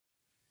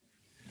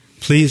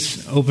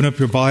Please open up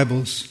your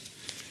Bibles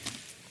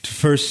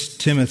to 1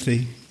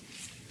 Timothy.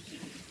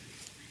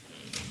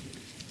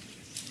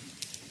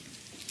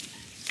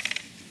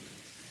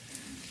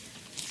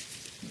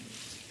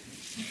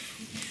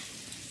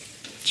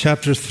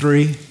 Chapter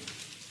 3.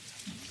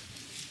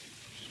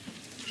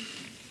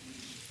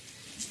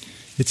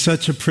 It's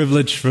such a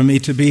privilege for me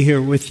to be here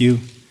with you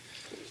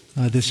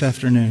this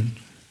afternoon.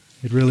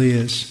 It really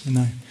is. And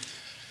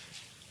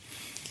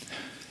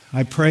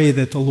I pray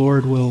that the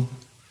Lord will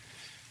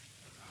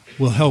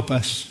help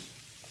us,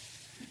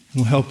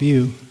 will help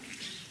you.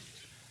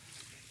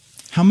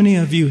 How many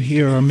of you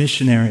here are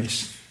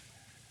missionaries?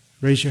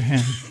 Raise your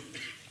hand.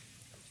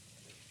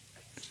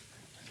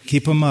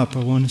 Keep them up,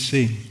 I want to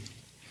see.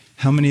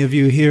 How many of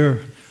you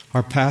here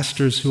are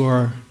pastors who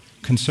are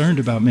concerned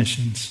about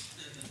missions?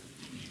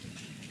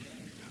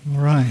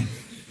 All right.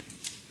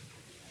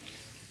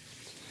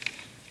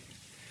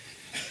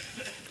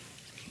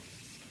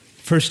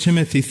 First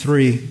Timothy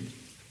 3,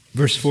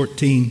 verse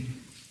 14.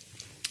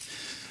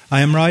 I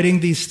am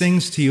writing these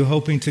things to you,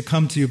 hoping to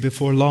come to you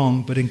before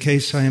long, but in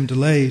case I am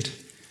delayed,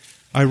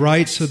 I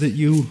write so that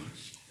you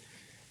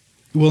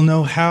will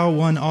know how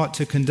one ought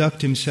to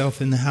conduct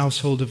himself in the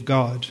household of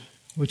God,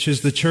 which is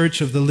the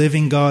church of the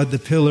living God, the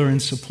pillar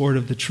and support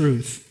of the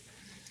truth.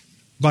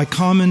 By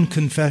common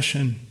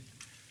confession,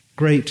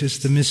 great is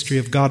the mystery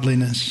of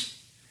godliness.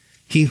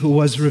 He who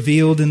was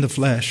revealed in the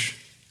flesh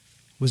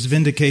was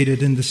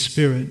vindicated in the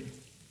spirit,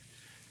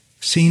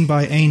 seen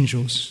by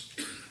angels,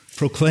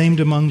 proclaimed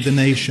among the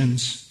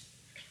nations,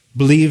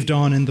 believed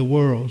on in the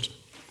world,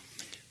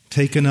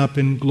 taken up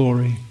in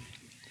glory.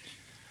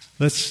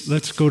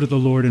 Let's go to the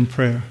Lord in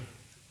prayer.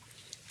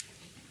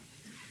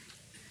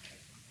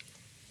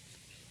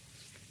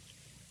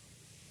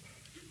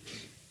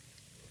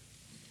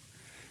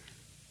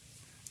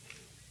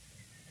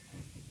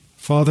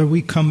 Father,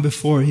 we come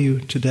before you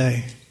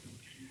today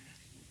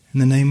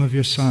in the name of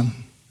your Son.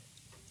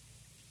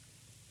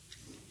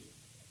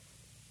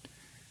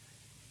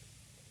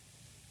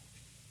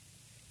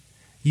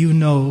 You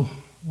know,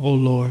 O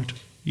Lord,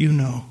 you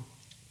know.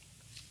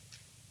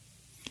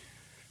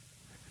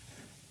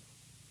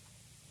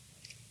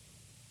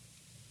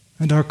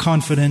 And our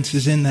confidence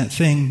is in that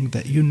thing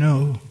that you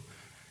know,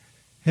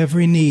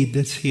 every need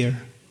that's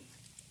here.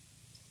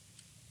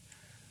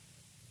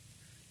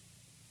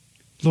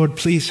 Lord,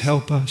 please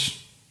help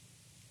us.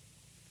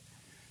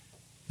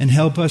 And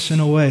help us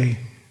in a way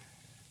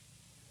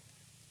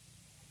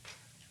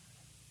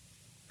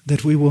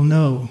that we will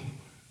know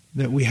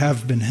that we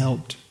have been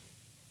helped.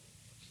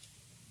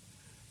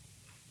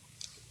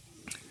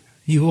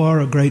 You are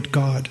a great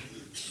God.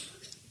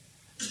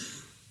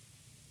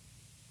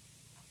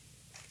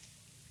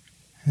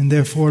 And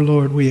therefore,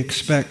 Lord, we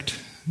expect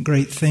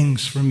great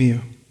things from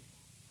you.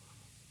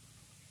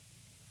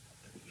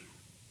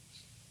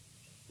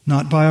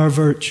 Not by our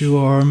virtue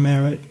or our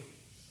merit,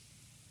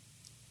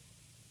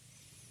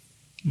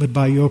 but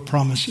by your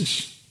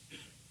promises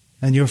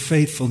and your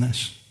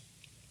faithfulness.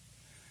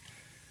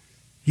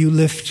 You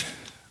lift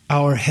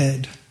our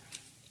head.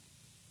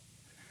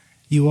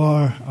 You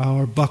are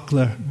our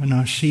buckler and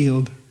our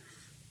shield.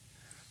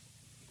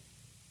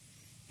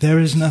 There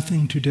is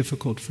nothing too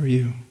difficult for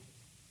you.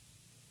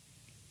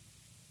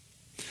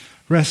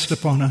 Rest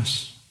upon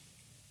us.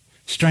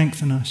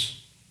 Strengthen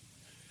us.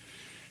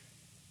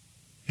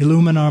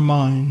 Illumine our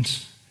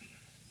minds.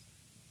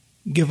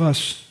 Give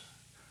us,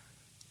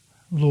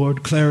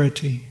 Lord,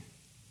 clarity.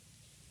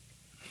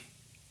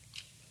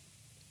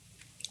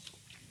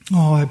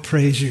 Oh, I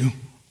praise you.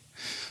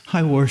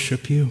 I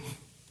worship you.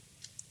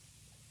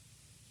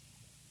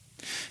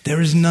 There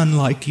is none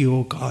like you,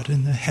 O God,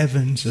 in the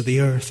heavens or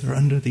the earth or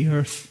under the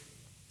earth.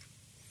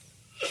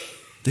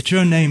 That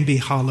your name be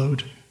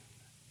hallowed,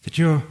 that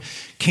your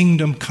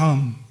kingdom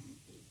come,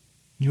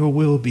 your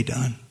will be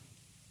done.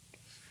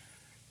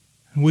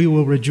 And we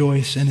will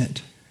rejoice in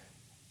it.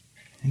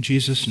 In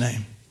Jesus'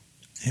 name,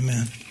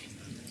 amen.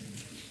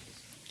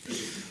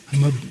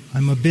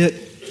 I'm a bit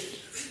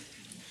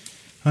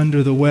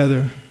under the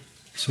weather,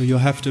 so you'll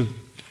have to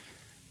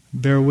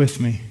bear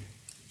with me.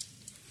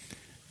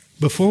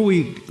 Before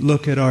we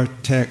look at our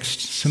text,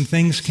 some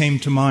things came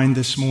to mind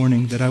this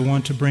morning that I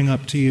want to bring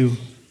up to you.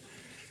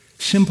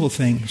 Simple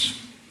things.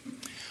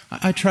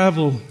 I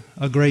travel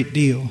a great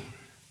deal.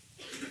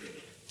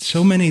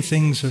 So many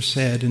things are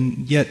said,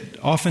 and yet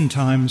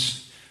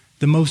oftentimes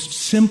the most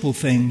simple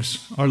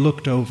things are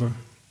looked over.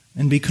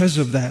 And because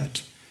of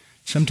that,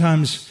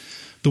 sometimes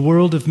the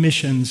world of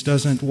missions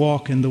doesn't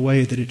walk in the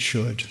way that it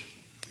should.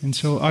 And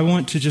so I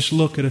want to just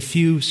look at a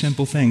few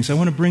simple things. I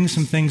want to bring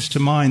some things to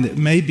mind that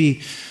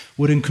maybe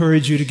would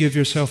encourage you to give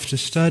yourself to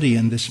study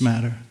in this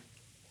matter.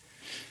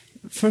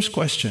 First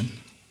question,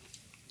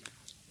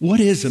 what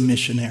is a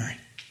missionary?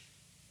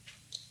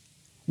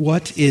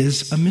 What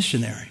is a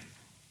missionary?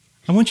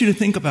 I want you to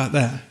think about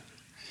that,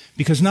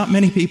 because not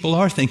many people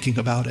are thinking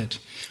about it.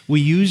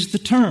 We use the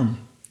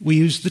term.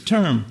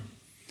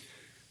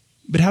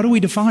 But how do we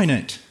define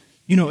it?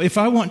 You know, if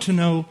I want to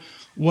know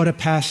what a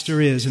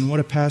pastor is and what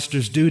a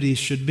pastor's duties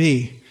should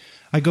be,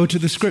 I go to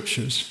the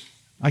scriptures.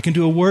 I can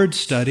do a word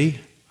study,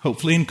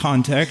 hopefully in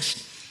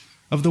context,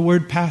 of the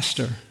word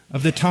pastor,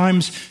 of the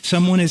times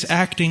someone is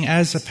acting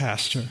as a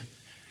pastor.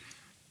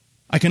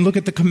 I can look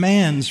at the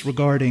commands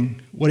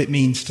regarding what it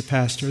means to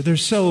pastor.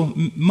 There's so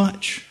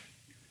much.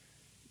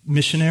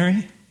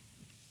 Missionary?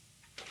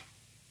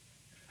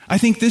 I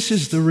think this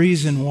is the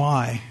reason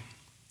why.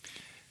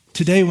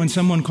 Today, when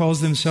someone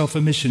calls themselves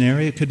a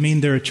missionary, it could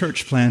mean they're a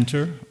church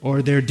planter,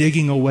 or they're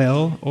digging a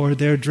well, or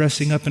they're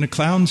dressing up in a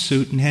clown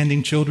suit and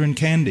handing children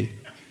candy.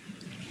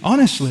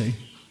 Honestly,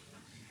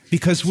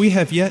 because we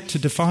have yet to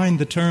define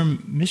the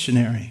term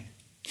missionary.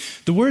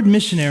 The word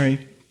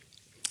missionary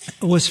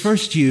was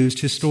first used,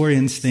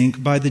 historians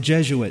think, by the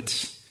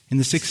Jesuits in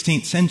the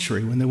 16th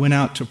century when they went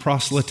out to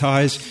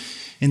proselytize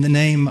in the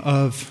name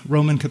of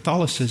Roman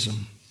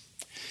Catholicism.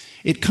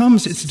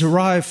 It's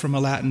derived from a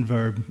Latin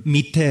verb,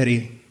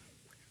 mitteri,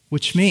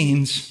 which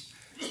means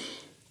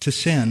to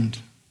send,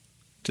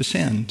 to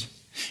send.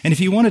 And if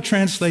you want to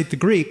translate the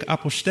Greek,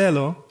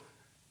 apostello,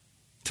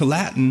 to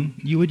Latin,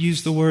 you would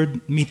use the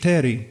word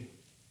mitteri.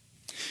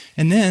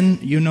 And then,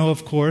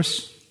 of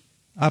course,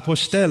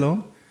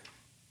 apostello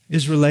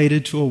is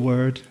related to a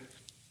word,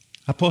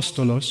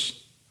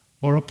 apostolos,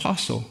 or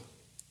apostle.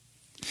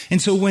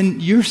 And so when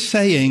you're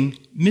saying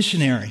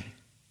missionary,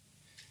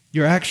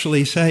 you're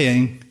actually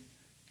saying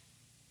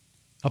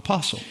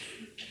apostle.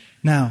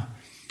 Now,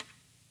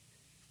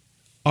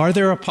 are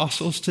there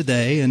apostles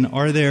today, and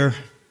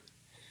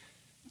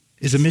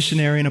is a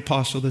missionary and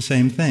apostle the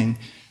same thing?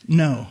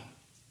 No,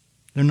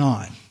 they're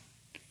not.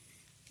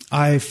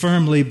 I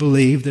firmly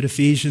believe that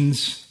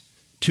Ephesians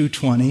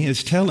 2:20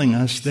 is telling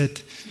us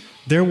that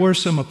there were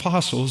some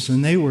apostles,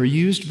 and they were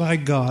used by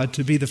God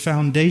to be the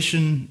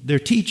foundation, their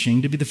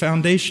teaching, to be the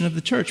foundation of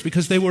the church,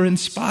 because they were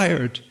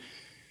inspired.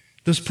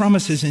 Those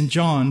promises in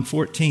John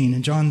 14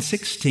 and John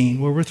 16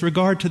 were with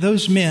regard to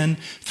those men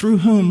through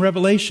whom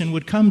revelation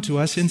would come to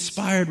us,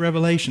 inspired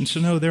revelation. So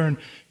no, there are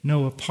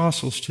no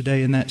apostles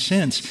today in that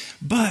sense.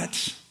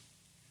 But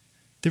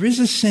there is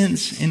a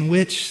sense in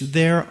which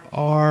there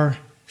are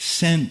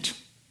sent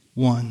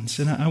ones.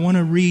 And I want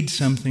to read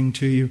something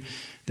to you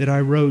that I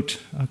wrote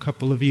a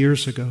couple of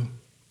years ago.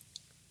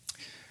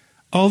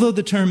 Although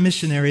the term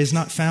missionary is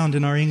not found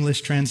in our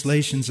English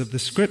translations of the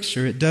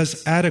Scripture, it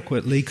does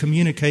adequately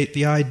communicate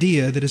the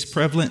idea that is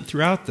prevalent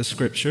throughout the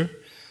Scripture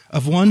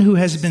of one who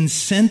has been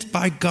sent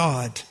by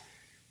God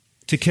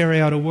to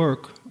carry out a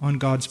work on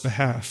God's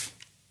behalf.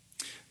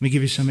 Let me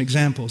give you some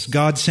examples.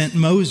 God sent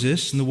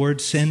Moses, and the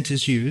word sent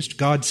is used.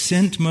 God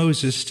sent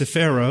Moses to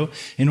Pharaoh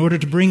in order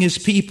to bring his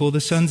people,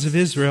 the sons of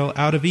Israel,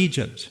 out of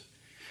Egypt.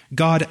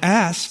 God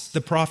asked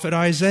the prophet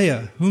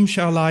Isaiah, "Whom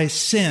shall I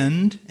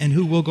send, and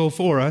who will go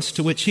for us?"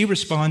 To which he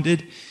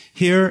responded,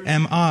 "Here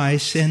am I,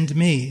 send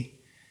me."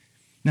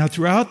 Now,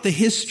 throughout the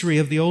history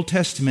of the Old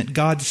Testament,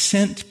 God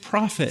sent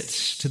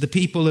prophets to the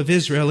people of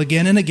Israel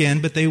again and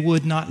again, but they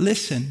would not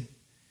listen.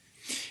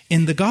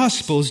 In the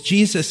Gospels,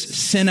 Jesus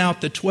sent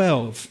out the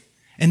 12,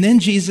 and then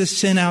Jesus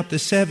sent out the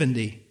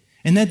 70.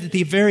 And then at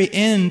the very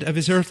end of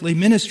his earthly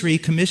ministry, he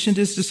commissioned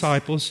his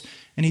disciples,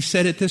 and he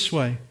said it this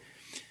way: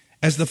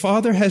 "As the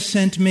Father has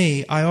sent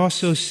me, I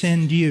also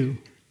send you."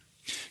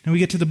 Now we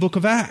get to the book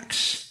of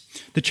Acts.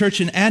 The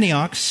church in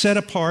Antioch set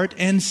apart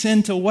and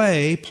sent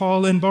away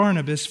Paul and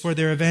Barnabas for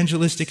their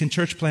evangelistic and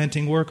church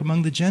planting work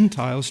among the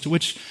Gentiles to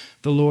which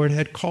the Lord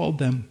had called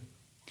them.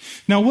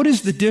 Now, what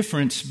is the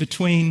difference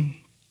between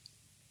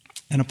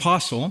an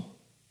apostle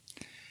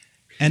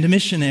and a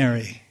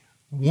missionary,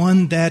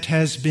 one that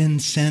has been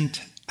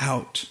sent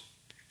out?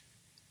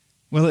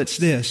 Well, it's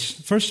this.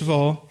 First of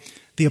all,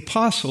 the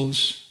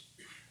apostles,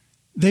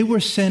 they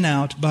were sent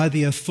out by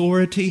the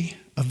authority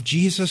of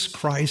Jesus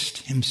Christ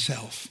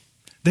himself.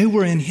 They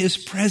were in his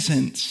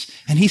presence,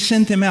 and he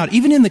sent them out.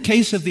 Even in the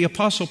case of the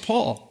Apostle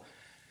Paul,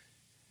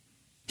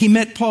 he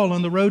met Paul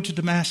on the road to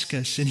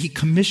Damascus, and he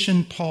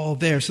commissioned Paul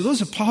there. So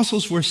those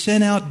apostles were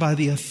sent out by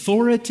the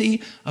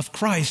authority of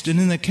Christ. And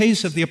in the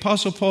case of the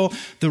Apostle Paul,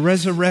 the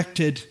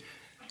resurrected,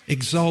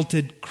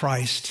 exalted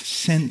Christ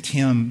sent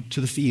him to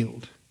the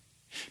field.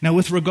 Now,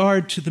 with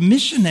regard to the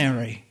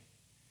missionary,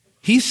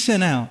 he's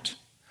sent out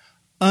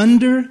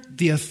under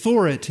the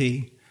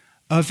authority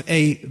of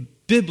a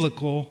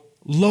biblical,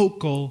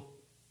 local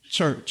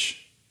church.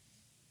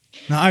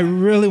 Now, I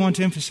really want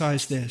to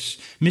emphasize this.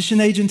 Mission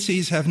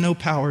agencies have no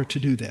power to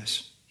do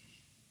this.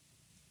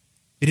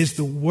 It is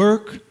the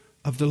work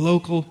of the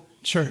local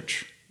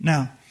church.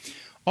 Now,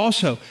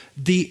 also,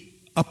 the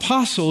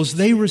apostles,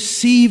 they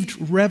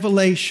received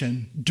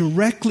revelation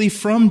directly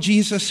from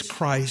Jesus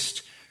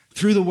Christ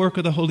through the work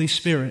of the Holy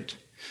Spirit.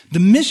 The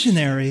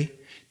missionary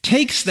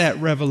takes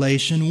that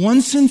revelation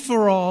once and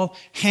for all,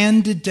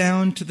 handed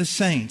down to the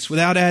saints,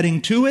 without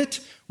adding to it,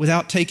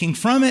 without taking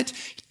from it,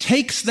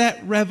 takes that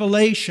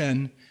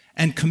revelation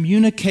and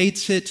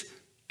communicates it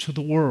to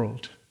the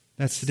world.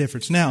 That's the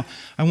difference. Now,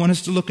 I want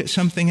us to look at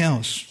something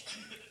else.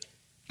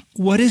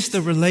 What is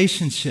the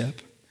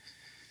relationship?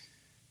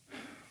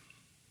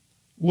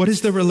 What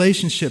is the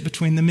relationship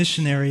between the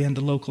missionary and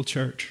the local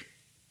church?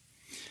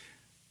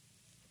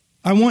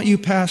 I want you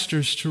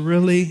pastors to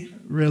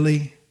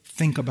really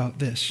think about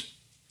this.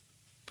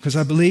 Because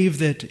I believe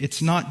that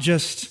it's not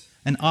just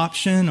an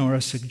option or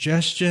a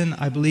suggestion.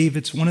 I believe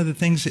it's one of the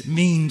things it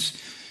means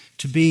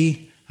to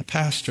be a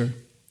pastor.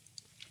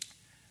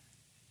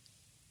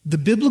 The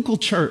biblical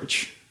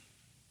church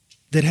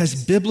that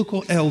has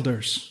biblical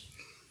elders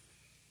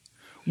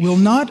will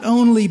not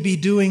only be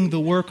doing the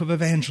work of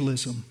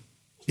evangelism,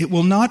 it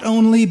will not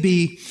only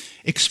be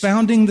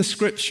expounding the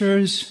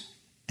scriptures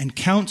and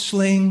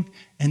counseling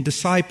and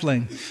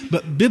discipling,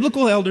 but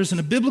biblical elders in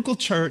a biblical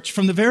church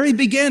from the very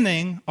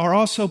beginning are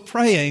also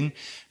praying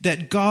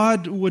that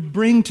God would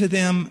bring to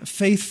them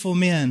faithful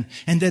men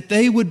and that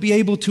they would be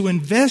able to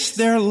invest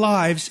their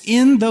lives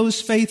in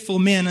those faithful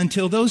men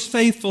until those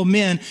faithful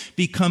men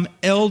become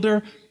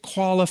elder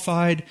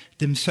qualified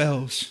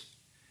themselves,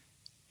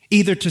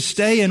 either to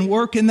stay and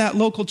work in that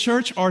local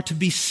church or to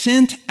be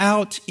sent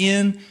out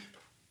in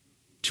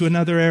to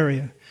another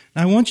area.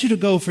 Now, I want you to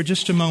go for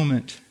just a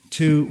moment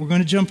we're going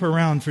to jump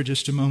around for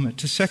just a moment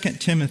to 2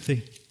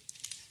 Timothy.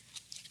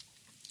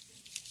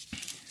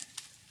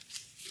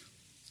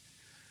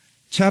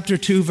 Chapter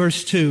 2,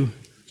 verse 2.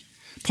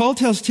 Paul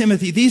tells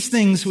Timothy, "These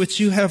things which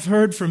you have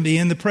heard from me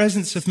in the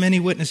presence of many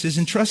witnesses,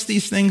 entrust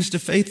these things to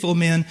faithful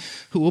men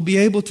who will be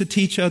able to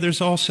teach others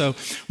also."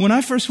 When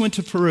I first went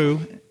to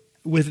Peru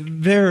with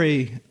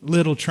very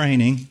little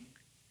training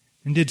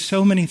and did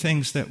so many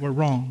things that were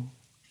wrong,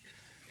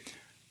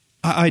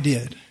 I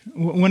did.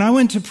 When I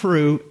went to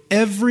Peru,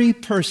 every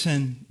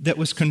person that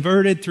was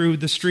converted through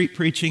the street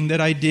preaching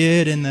that I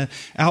did and the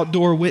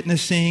outdoor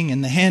witnessing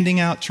and the handing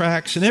out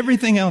tracts and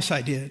everything else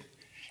I did,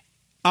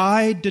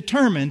 I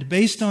determined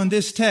based on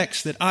this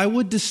text that I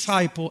would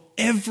disciple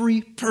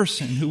every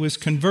person who was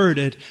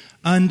converted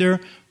under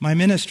my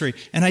ministry.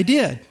 And I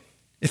did.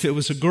 If it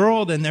was a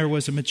girl, then there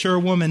was a mature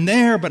woman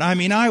there. But I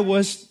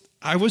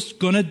was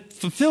going to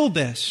fulfill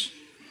this.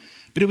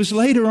 But it was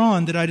later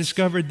on that I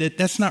discovered that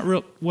that's not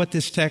what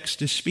this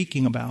text is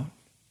speaking about.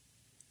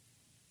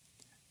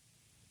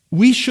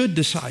 We should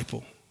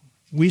disciple.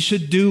 We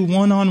should do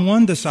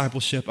one-on-one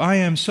discipleship. I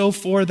am so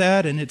for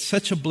that, and it's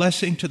such a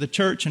blessing to the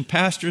church and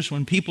pastors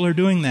when people are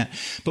doing that.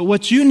 But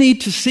what you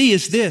need to see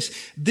is this.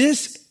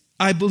 This,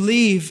 I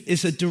believe,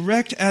 is a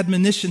direct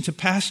admonition to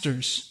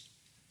pastors.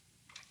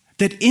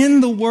 That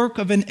in the work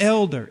of an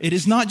elder, it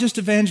is not just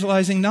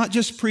evangelizing, not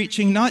just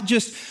preaching, not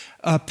just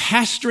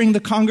pastoring the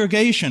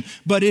congregation,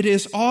 but it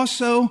is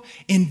also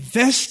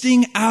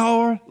investing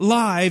our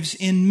lives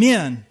in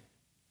men.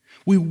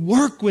 We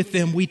work with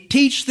them, we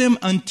teach them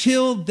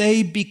until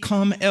they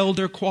become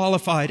elder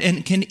qualified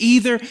and can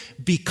either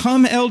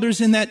become elders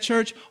in that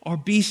church or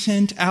be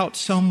sent out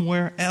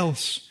somewhere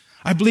else.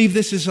 I believe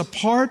this is a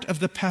part of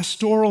the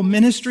pastoral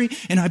ministry,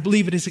 and I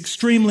believe it is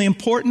extremely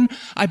important.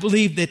 I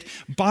believe that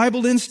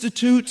Bible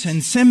institutes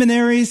and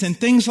seminaries and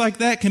things like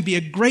that can be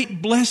a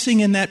great blessing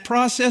in that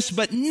process,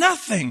 but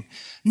nothing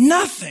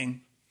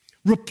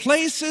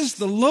replaces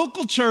the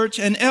local church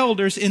and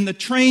elders in the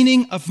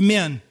training of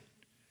men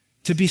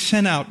to be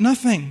sent out.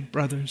 Nothing,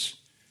 brothers.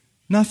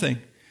 Nothing.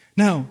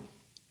 Now,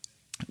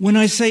 when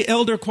I say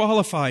elder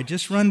qualified,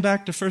 just run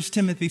back to 1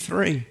 Timothy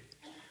 3.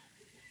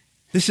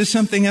 This is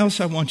something else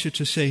I want you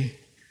to see.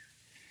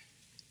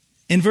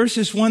 In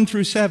verses 1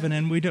 through 7,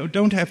 and we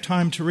don't have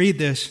time to read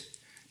this,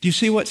 do you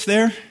see what's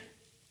there?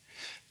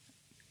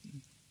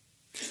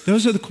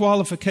 Those are the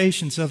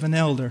qualifications of an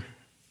elder.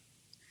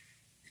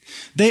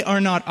 They are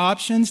not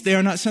options. They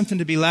are not something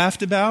to be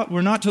laughed about.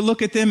 We're not to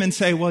look at them and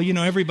say, well,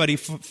 everybody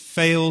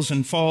fails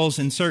and falls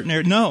in certain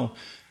areas. No.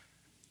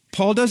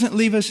 Paul doesn't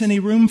leave us any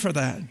room for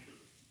that.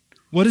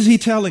 What is he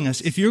telling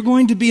us? If you're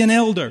going to be an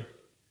elder,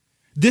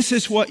 this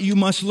is what you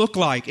must look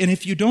like. And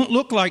if you don't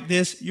look like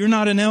this, you're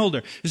not an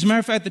elder. As a matter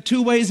of fact, the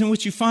two ways in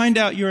which you find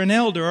out you're an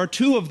elder, or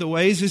two of the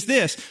ways, is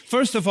this.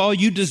 First of all,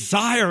 you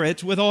desire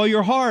it with all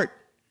your heart.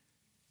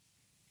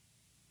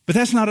 But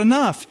that's not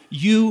enough.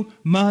 You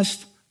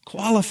must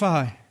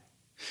qualify.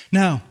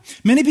 Now,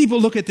 many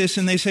people look at this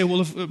and they say,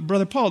 well,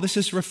 Brother Paul, this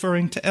is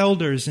referring to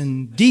elders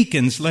and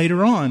deacons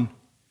later on.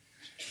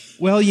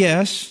 Well,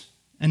 yes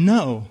and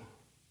no.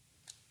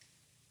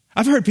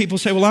 I've heard people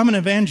say, well, I'm an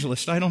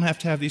evangelist. I don't have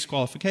to have these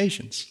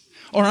qualifications.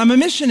 Or I'm a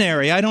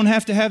missionary. I don't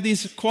have to have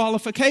these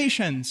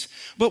qualifications.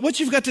 But what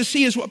you've got to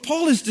see is what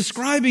Paul is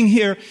describing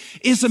here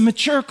is a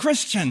mature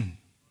Christian.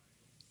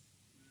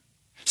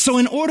 So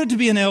in order to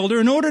be an elder,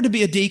 in order to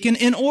be a deacon,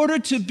 in order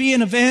to be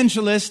an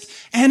evangelist,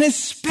 and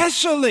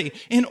especially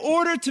in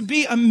order to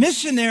be a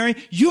missionary,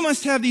 you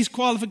must have these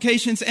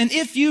qualifications. And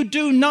if you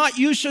do not,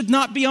 you should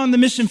not be on the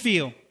mission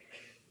field.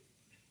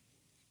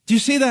 Do you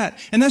see that?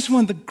 And that's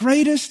one of the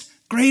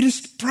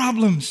greatest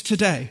problems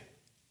today.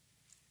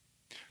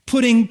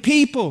 Putting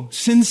people,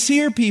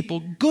 sincere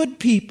people, good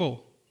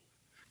people,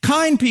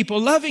 kind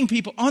people, loving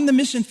people on the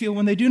mission field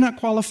when they do not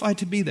qualify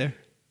to be there.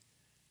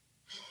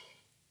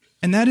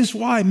 And that is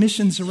why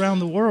missions around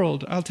the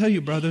world, I'll tell you,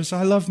 brothers,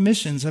 I love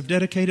missions. I've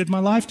dedicated my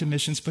life to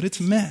missions, but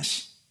it's a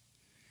mess.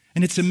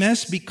 And it's a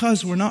mess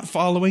because we're not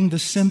following the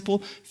simple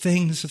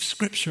things of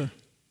Scripture.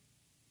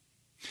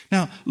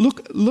 Now,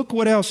 look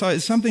what else,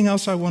 something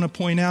else I want to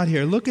point out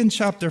here. Look in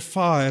chapter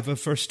 5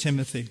 of 1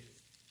 Timothy.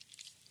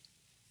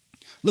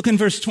 Look in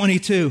verse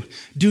 22.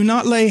 Do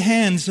not lay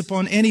hands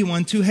upon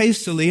anyone too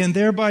hastily and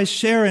thereby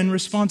share in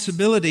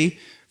responsibility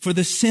for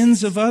the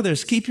sins of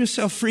others. Keep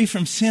yourself free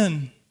from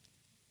sin.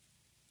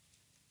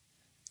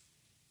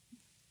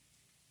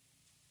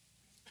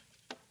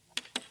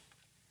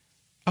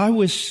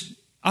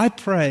 I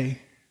pray,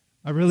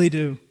 I really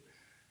do,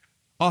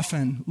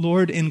 often,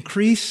 Lord,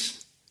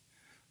 increase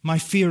my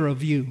fear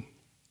of you.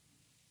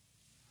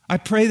 I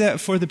pray that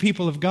for the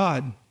people of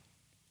God.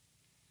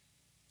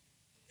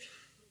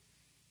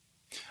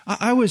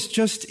 I was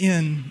just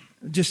in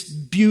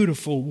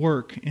beautiful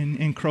work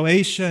in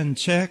Croatia and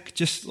Czech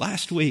just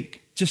last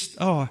week.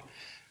 I've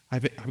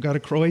got a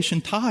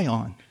Croatian tie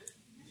on.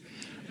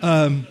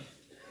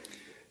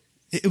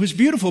 It was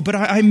beautiful, but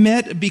I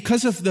met,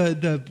 because of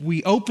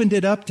we opened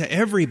it up to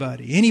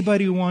everybody,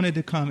 anybody who wanted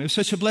to come. It was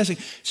such a blessing.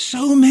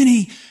 So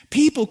many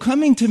people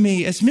coming to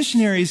me as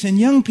missionaries and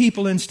young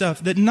people and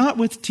stuff, that not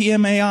with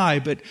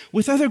TMAI, but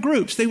with other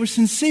groups. They were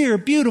sincere,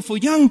 beautiful,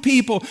 young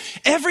people.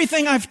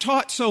 Everything I've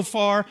taught so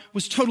far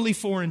was totally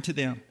foreign to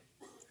them.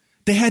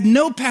 They had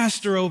no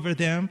pastor over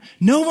them.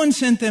 No one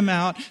sent them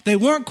out. They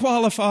weren't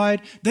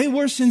qualified. They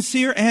were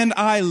sincere, and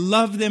I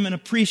love them and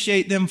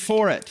appreciate them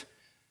for it.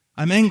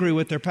 I'm angry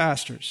with their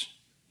pastors.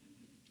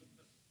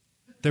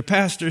 Their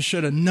pastors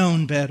should have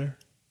known better.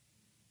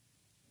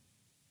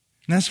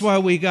 And that's why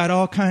we got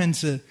all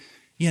kinds of,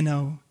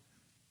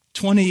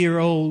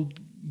 20-year-old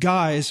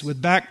guys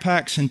with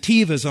backpacks and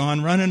tivas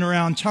on running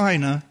around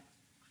China,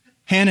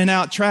 handing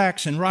out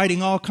tracts and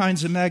writing all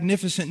kinds of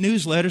magnificent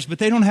newsletters, but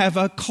they don't have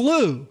a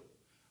clue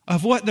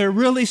of what they're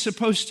really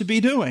supposed to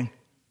be doing.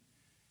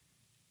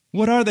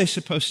 What are they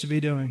supposed to be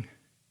doing?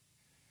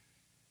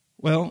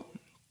 Well,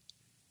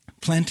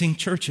 planting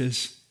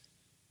churches.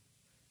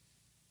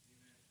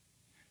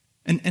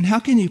 And how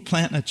can you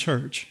plant a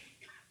church?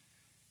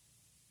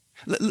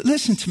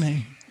 Listen to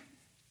me.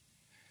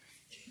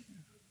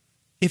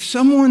 If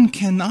someone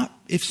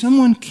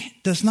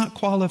does not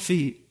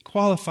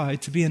qualify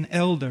to be an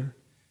elder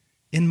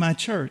in my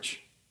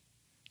church,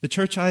 the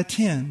church I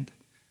attend,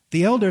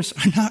 the elders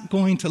are not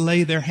going to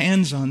lay their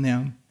hands on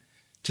them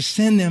to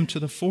send them to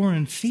the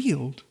foreign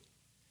field.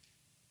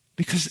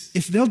 Because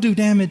if they'll do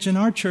damage in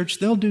our church,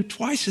 they'll do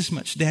twice as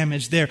much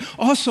damage there.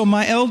 Also,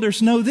 my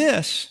elders know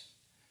this.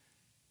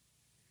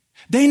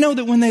 They know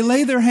that when they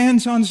lay their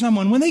hands on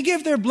someone, when they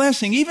give their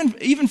blessing,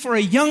 even for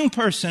a young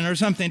person or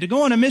something to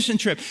go on a mission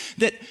trip,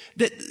 that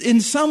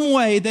in some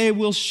way they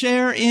will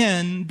share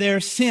in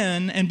their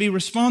sin and be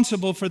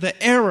responsible for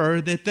the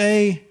error that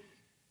they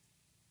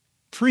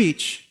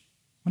preach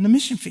on the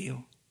mission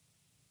field.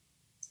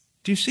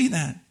 Do you see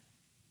that?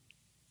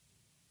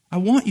 I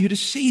want you to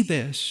see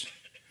this.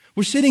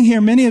 We're sitting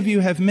here, many of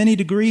you have many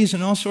degrees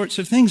and all sorts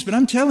of things, but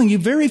I'm telling you,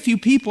 very few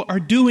people are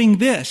doing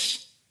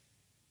this.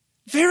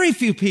 Very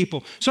few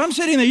people. So I'm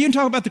sitting there, you can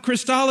talk about the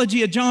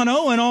Christology of John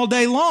Owen all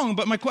day long,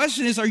 but my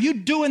question is, are you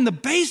doing the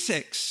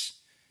basics?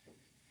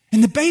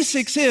 And the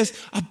basics is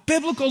a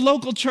biblical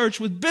local church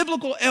with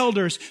biblical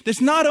elders that's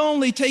not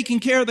only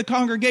taking care of the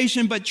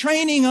congregation, but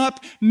training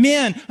up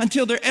men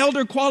until they're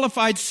elder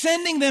qualified,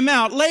 sending them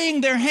out,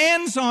 laying their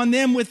hands on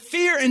them with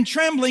fear and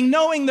trembling,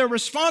 knowing they're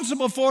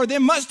responsible for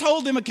them, must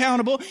hold them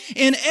accountable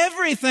in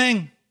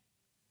everything.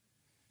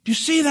 Do you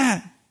see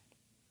that?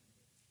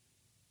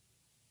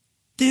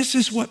 This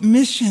is what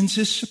missions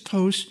is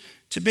supposed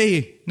to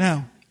be.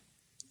 Now,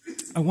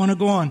 I want to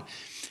go on.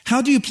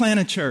 How do you plant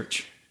a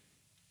church?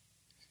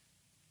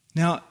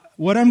 Now,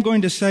 what I'm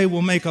going to say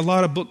will make a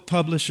lot of book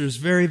publishers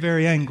very,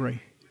 very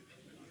angry,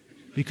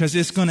 because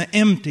it's going to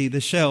empty the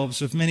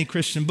shelves of many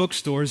Christian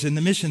bookstores in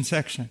the mission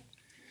section.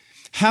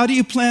 How do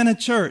you plant a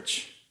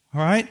church? All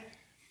right?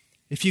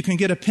 If you can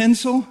get a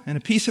pencil and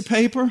a piece of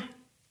paper,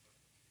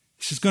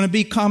 this is going to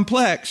be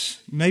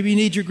complex. Maybe you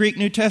need your Greek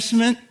New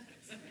Testament,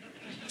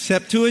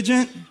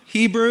 Septuagint,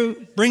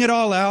 Hebrew, bring it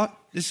all out.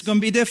 This is going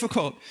to be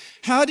difficult.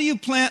 How do you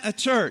plant a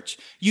church?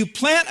 You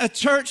plant a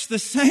church the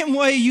same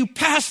way you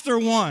pastor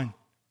one.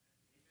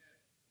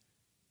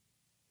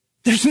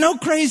 There's no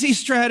crazy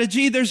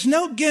strategy. There's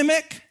no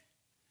gimmick.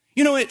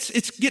 You know,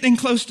 it's getting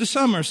close to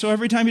summer, so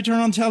every time you turn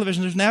on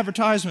television, there's an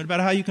advertisement about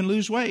how you can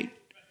lose weight.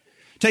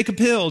 Take a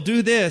pill,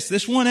 do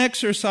this one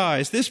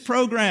exercise, this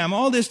program,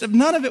 all this stuff.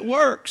 None of it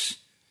works.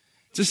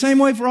 It's the same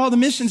way for all the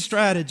mission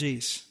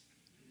strategies.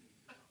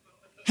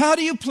 How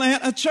do you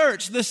plant a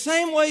church? The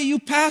same way you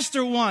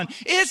pastor one.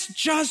 It's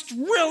just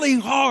really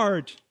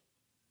hard.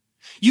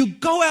 You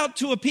go out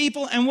to a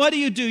people, and what do?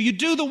 You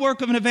do the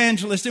work of an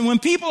evangelist. And when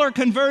people are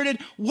converted,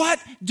 what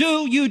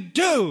do?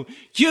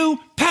 You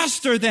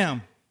pastor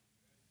them.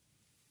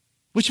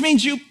 Which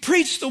means you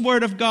preach the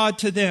Word of God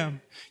to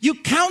them. You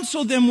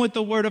counsel them with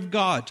the Word of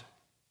God.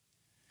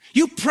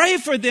 You pray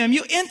for them.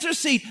 You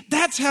intercede.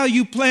 That's how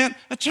you plant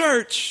a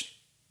church.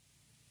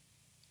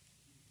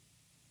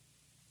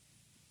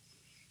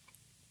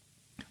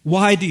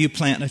 Why do you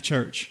plant a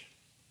church?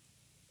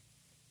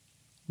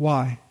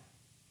 Why?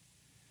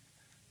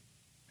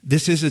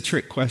 This is a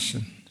trick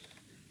question.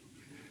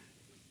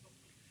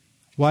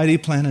 Why do you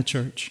plant a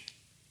church?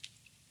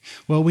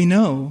 Well, we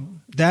know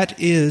that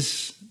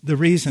is the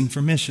reason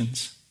for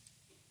missions.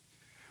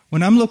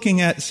 When I'm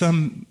looking at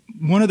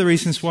one of the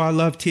reasons why I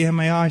love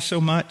TMAI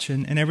so much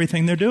and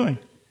everything they're doing,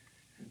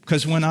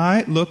 because when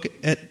I look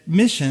at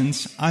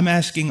missions, I'm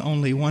asking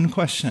only one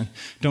question.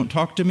 Don't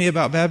talk to me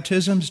about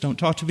baptisms. Don't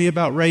talk to me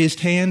about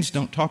raised hands.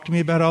 Don't talk to me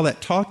about all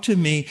that. Talk to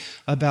me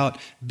about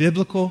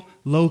biblical,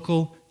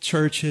 local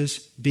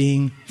churches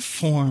being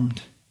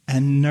formed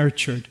and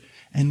nurtured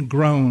and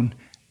grown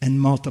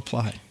and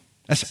multiplied.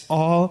 That's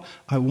all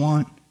I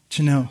want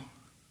to know.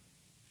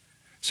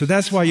 So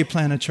that's why you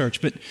plant a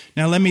church. But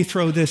now let me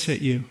throw this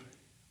at you.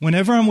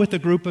 Whenever I'm with a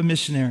group of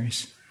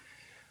missionaries,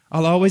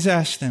 I'll always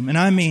ask them, and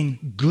I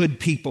mean good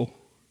people,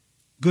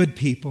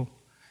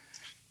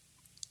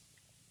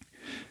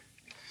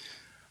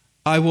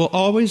 I will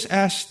always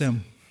ask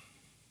them,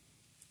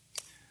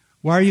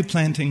 why are you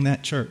planting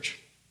that church?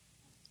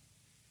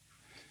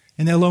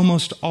 And they'll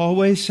almost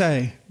always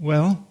say,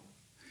 well,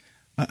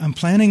 I'm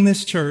planting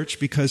this church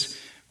because,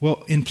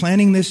 well, in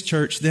planting this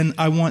church, then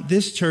I want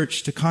this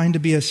church to kind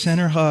of be a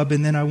center hub,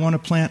 and then I want to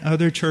plant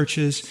other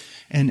churches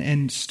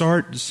and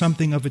start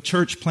something of a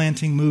church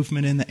planting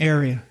movement in the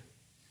area.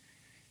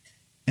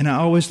 And I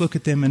always look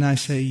at them and I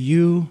say,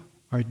 you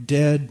are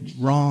dead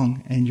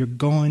wrong, and you're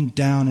going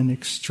down an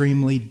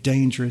extremely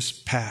dangerous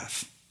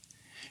path.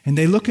 And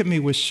they look at me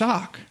with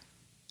shock.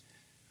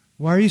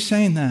 Why are you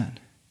saying that?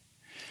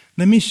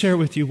 Let me share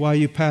with you why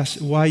you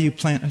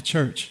plant a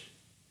church.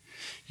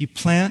 You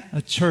plant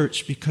a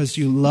church because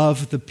you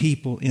love the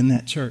people in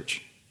that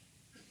church.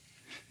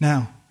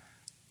 Now,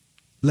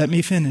 let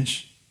me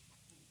finish.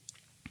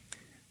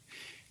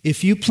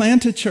 If you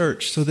plant a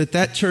church so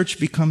that church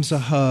becomes a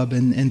hub,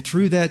 and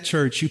through that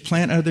church you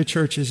plant other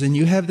churches, and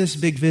you have this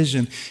big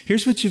vision,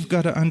 here's what you've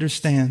got to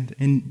understand.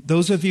 And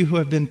those of you who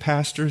have been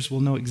pastors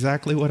will know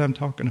exactly what I'm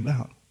talking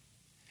about.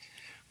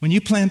 When you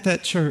plant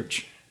that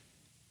church,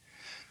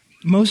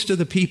 most of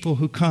the people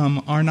who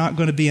come are not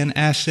going to be an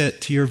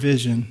asset to your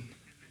vision.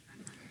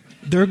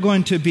 They're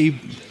going to be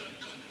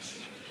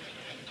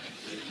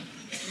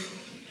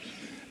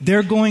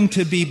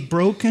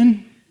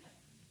broken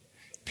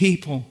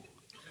people,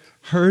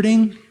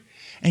 hurting,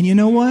 and you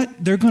know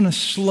what? They're going to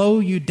slow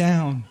you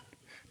down.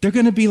 They're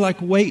going to be like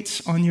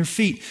weights on your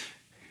feet.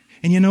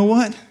 And you know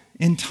what?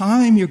 In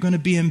time, you're going to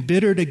be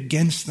embittered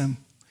against them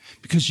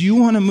because you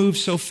want to move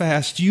so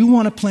fast. You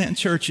want to plant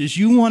churches.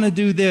 You want to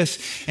do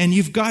this. And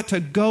you've got to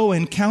go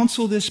and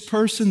counsel this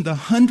person the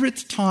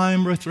 100th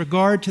time with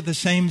regard to the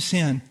same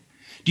sin.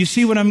 Do you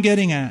see what I'm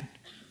getting at?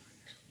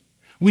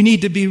 We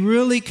need to be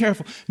really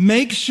careful.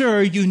 Make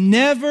sure you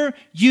never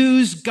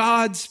use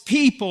God's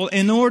people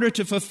in order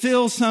to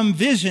fulfill some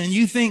vision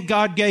you think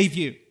God gave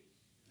you.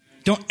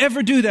 Don't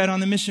ever do that on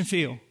the mission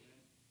field.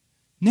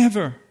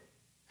 Never.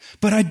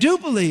 But I do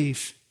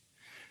believe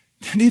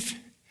that if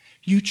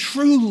you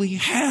truly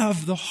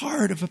have the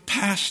heart of a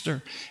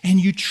pastor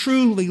and you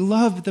truly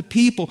love the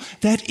people,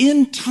 that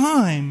in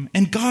time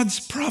and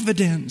God's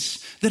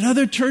providence, that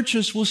other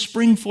churches will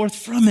spring forth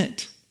from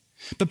it.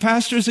 But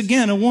pastors,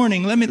 again, a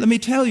warning. Let me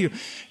tell you,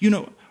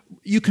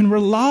 you can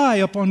rely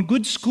upon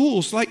good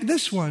schools like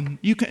this one.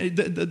 You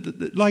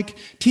can, like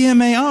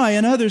TMAI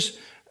and others,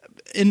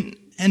 and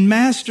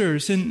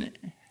masters, and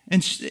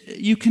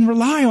you can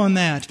rely on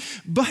that.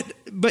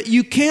 But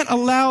you can't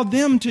allow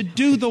them to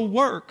do the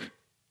work.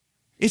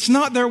 It's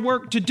not their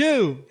work to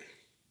do.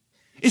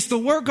 It's the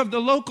work of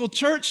the local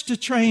church to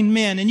train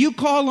men, and you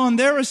call on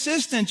their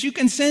assistance. You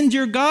can send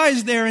your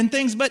guys there and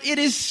things, but it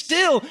is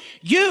still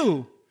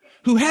you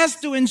who has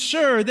to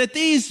ensure that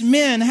these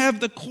men have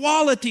the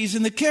qualities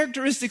and the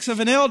characteristics of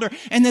an elder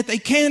and that they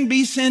can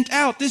be sent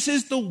out. This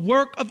is the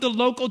work of the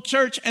local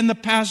church and the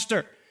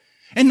pastor.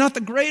 And not the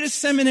greatest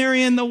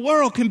seminary in the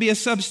world can be a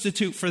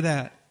substitute for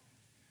that.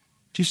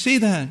 Do you see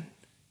that?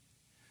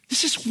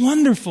 This is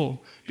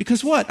wonderful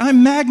because what?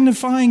 I'm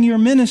magnifying your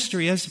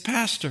ministry as a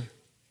pastor.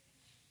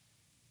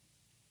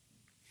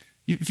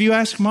 If you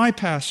ask my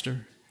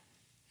pastor,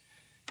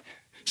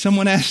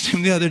 someone asked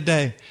him the other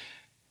day,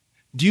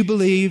 do you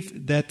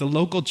believe that the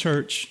local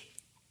church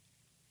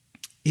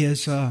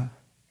is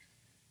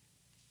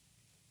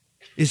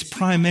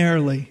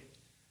primarily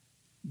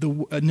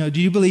do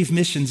you believe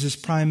missions is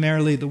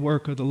primarily the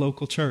work of the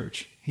local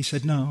church? He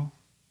said, no.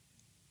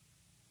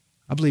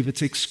 I believe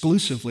it's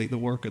exclusively the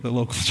work of the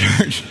local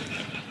church.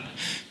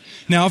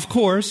 Now, of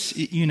course,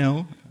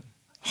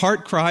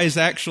 Heart Cry is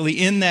actually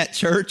in that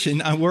church,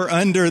 and we're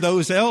under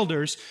those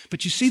elders.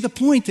 But you see the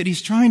point that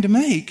he's trying to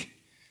make.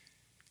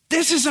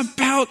 This is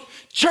about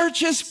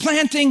churches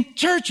planting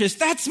churches.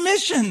 That's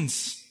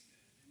missions.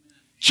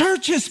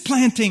 Churches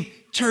planting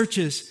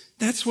churches.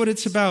 That's what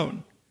it's about.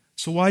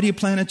 So why do you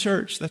plant a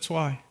church? That's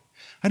why.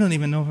 I don't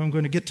even know if I'm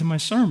going to get to my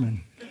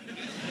sermon.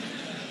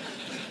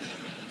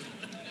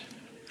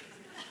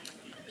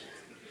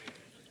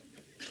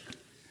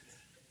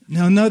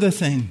 Now, another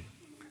thing,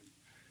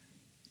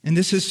 and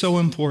this is so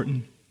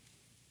important.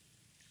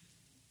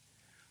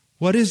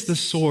 What is the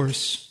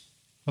source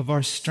of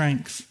our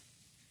strength?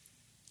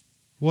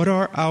 What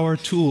are our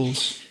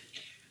tools?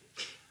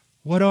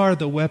 What are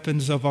the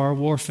weapons of our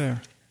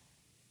warfare?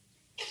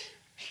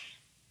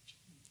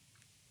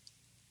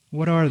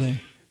 What are they?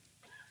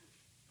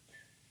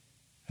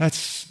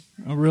 That's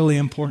a really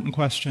important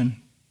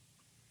question.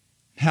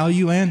 How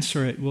you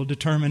answer it will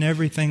determine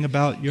everything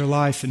about your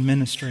life and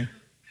ministry.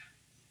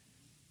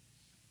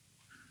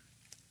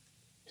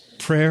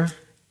 Prayer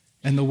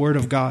and the Word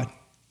of God.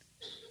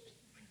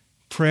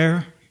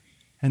 Prayer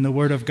and the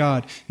Word of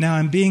God. Now,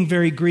 I'm being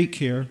very Greek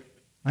here.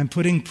 I'm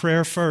putting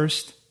prayer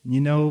first.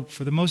 You know,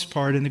 for the most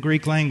part, in the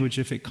Greek language,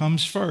 if it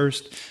comes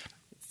first,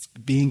 it's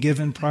being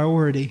given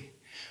priority.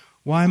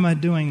 Why am I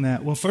doing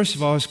that? Well, first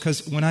of all, it's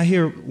because when I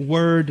hear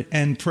word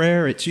and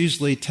prayer, it's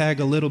usually tag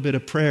a little bit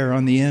of prayer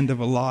on the end of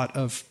a lot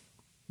of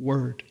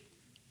word.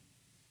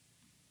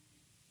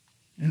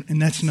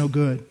 And that's no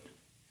good.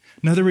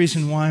 Another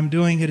reason why I'm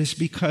doing it is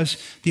because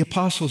the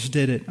apostles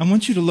did it. I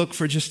want you to look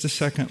for just a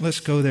second. Let's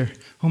go there.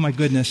 Oh my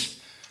goodness.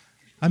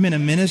 I'm in a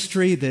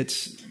ministry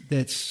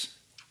that's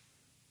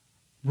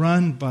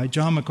run by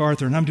John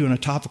MacArthur, and I'm doing a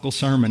topical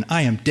sermon.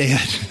 I am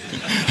dead.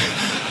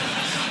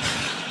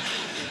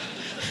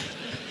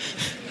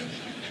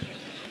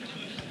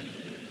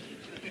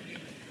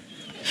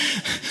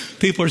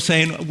 People are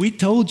saying, we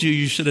told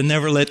you should have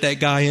never let that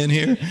guy in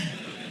here.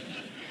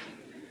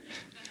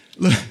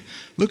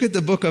 Look at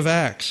the book of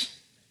Acts.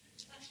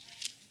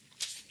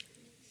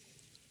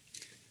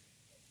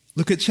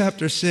 Look at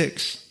chapter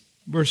 6,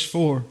 verse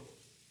 4.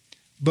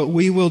 But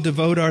we will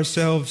devote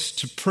ourselves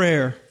to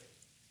prayer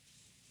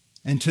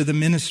and to the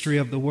ministry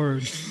of the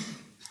word.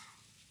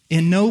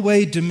 In no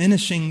way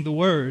diminishing the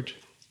word.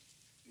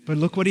 But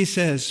look what he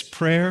says,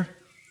 prayer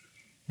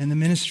and the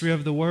ministry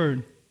of the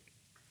word.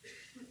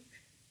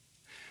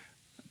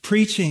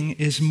 Preaching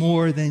is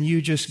more than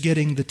you just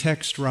getting the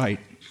text right.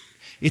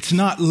 It's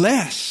not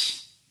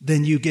less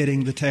than you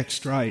getting the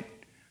text right,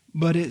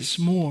 but it's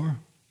more.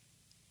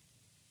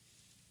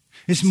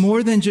 It's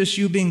more than just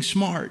you being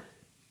smart.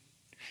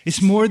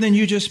 It's more than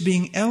you just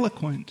being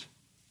eloquent.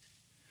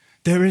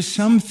 There is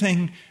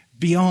something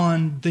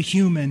beyond the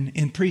human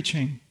in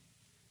preaching.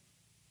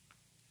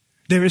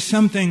 There is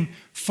something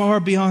far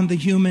beyond the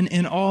human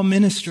in all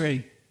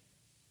ministry.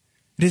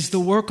 It is the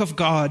work of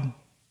God.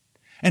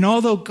 And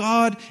although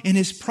God in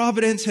His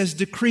providence has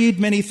decreed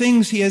many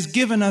things, He has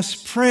given us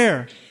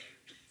prayer.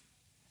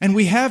 And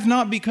we have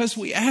not because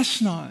we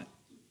ask not.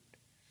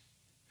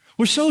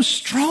 We're so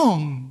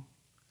strong.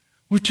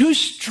 We're too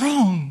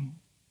strong.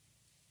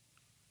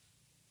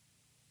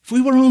 If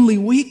we were only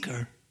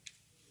weaker,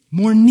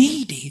 more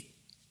needy,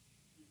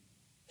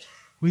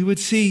 we would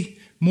see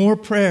more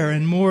prayer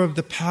and more of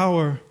the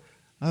power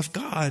of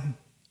God.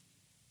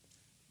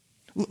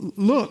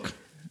 Look,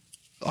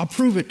 I'll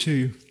prove it to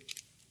you.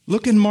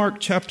 Look in Mark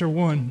chapter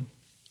 1.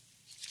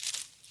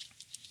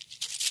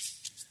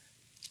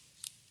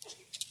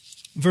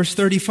 Verse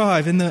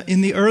 35, in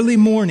the early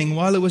morning,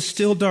 while it was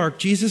still dark,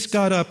 Jesus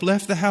got up,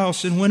 left the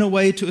house, and went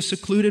away to a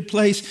secluded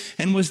place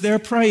and was there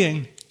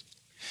praying.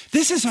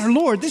 This is our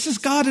Lord. This is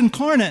God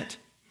incarnate.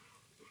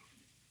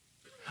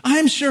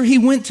 I'm sure He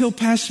went till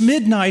past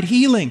midnight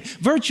healing.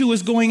 Virtue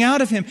was going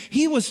out of Him.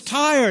 He was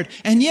tired.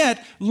 And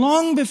yet,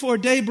 long before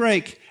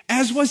daybreak,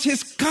 as was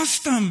His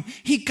custom,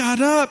 He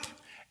got up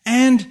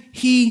and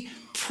He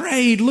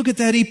prayed. Look at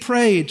that. He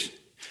prayed.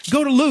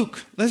 Go to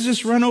Luke. Let's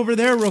just run over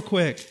there real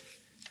quick.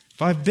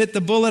 If I bit the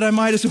bullet, I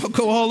might as well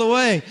go all the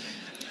way.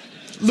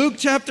 Luke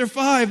chapter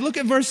 5, look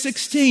at verse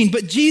 16.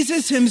 But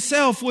Jesus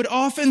Himself would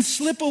often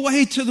slip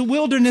away to the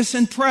wilderness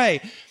and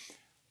pray.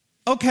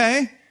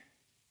 Okay.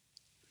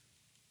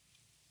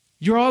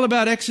 You're all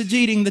about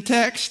exegeting the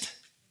text,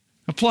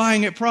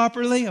 applying it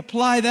properly.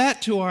 Apply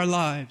that to our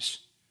lives.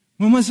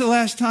 When was the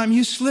last time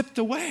you slipped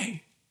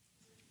away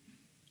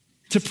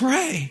to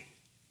pray,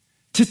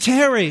 to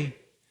tarry,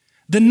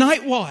 the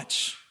night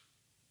watch?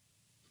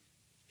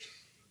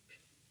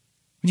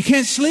 When you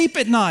can't sleep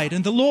at night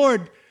and the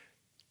Lord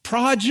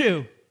prods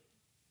you.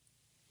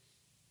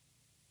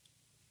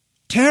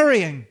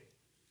 Tarrying.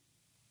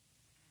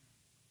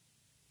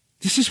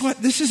 This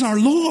is our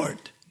Lord.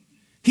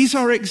 He's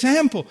our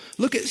example.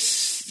 Look at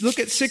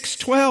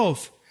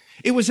 6:12.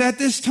 It was at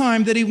this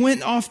time that He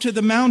went off to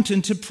the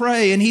mountain to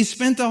pray, and He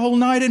spent the whole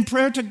night in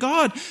prayer to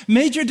God.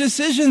 Major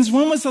decisions.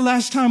 When was the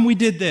last time we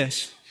did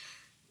this?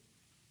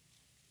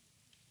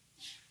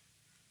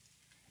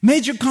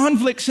 Major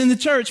conflicts in the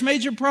church,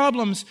 major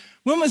problems.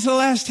 When was the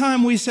last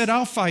time we said,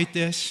 I'll fight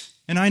this,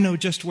 and I know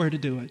just where to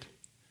do it?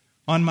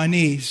 On my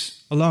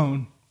knees,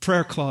 alone,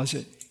 prayer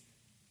closet.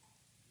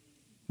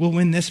 We'll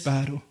win this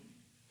battle.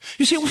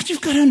 You see, what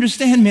you've got to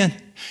understand, man,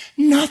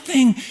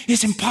 nothing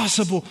is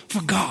impossible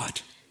for God.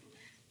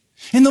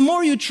 And the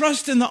more you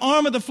trust in the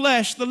arm of the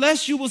flesh, the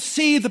less you will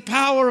see the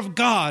power of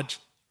God.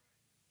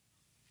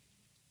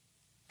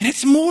 And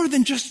it's more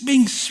than just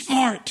being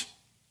smart.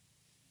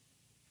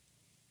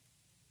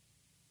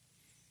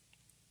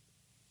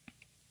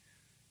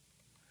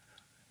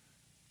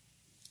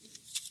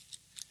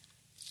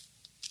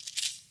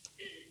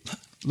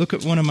 Look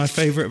at one of my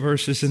favorite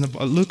verses in the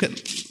Bible. Look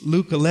at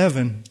Luke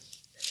 11,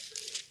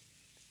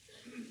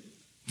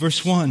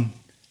 verse 1.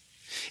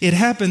 It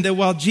happened that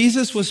while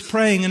Jesus was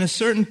praying in a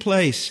certain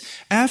place,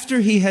 after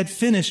he had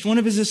finished, one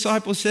of his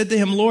disciples said to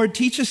him, Lord,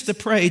 teach us to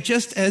pray,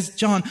 just as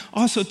John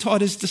also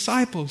taught his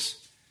disciples.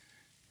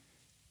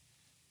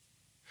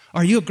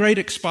 Are you a great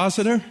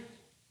expositor?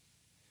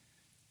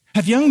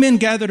 Have young men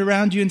gathered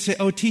around you and say,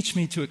 oh, teach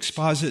me to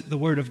exposit the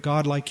word of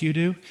God like you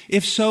do?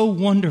 If so,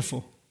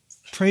 wonderful.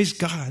 Praise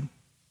God.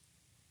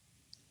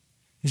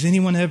 Has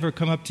anyone ever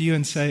come up to you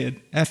and say it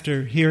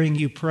after hearing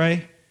you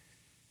pray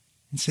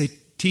and say,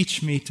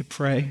 teach me to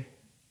pray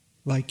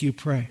like you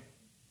pray?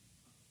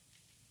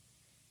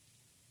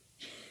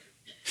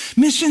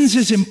 Missions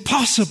is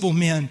impossible,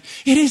 men.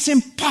 It is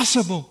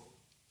impossible.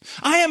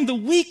 I am the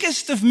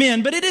weakest of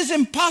men, but it is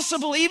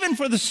impossible even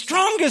for the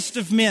strongest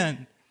of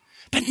men.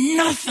 But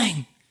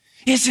nothing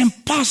is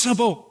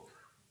impossible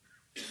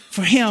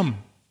for Him.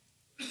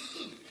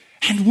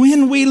 And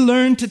when we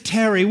learn to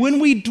tarry, when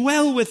we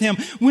dwell with Him,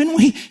 when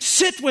we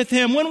sit with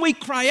Him, when we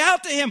cry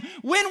out to Him,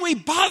 when we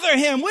bother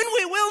Him, when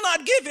we will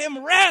not give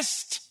Him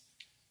rest,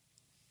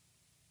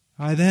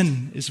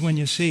 then is when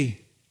you see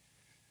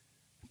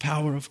the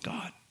power of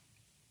God.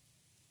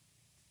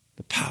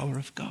 The power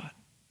of God.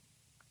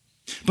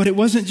 But it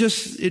wasn't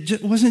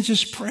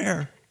just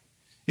prayer.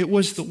 It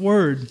was the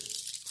Word.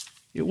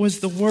 It was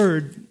the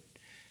Word.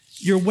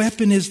 Your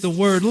weapon is the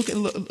Word.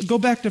 Go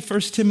back to 1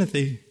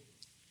 Timothy.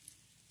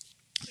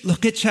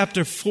 Look at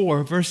chapter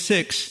 4, verse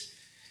 6.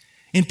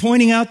 In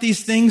pointing out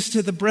these things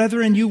to the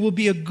brethren, you will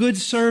be a good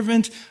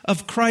servant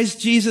of Christ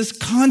Jesus,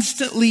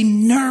 constantly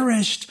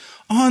nourished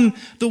on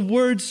the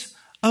words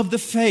of the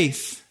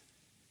faith.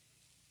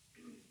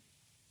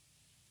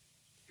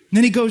 And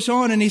then he goes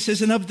on and he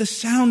says, and of the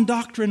sound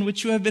doctrine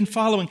which you have been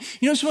following.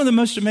 You know, it's one of the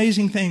most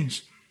amazing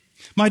things.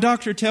 My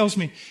doctor tells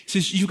me, he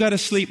says, you got to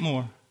sleep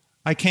more.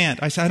 I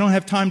can't. I say, I don't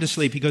have time to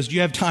sleep. He goes, do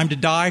you have time to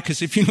die?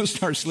 Because if you don't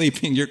start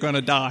sleeping, you're going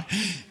to die.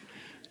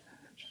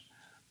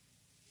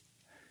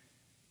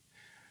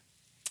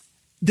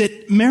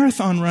 That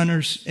marathon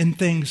runners and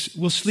things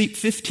will sleep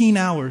 15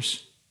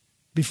 hours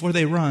before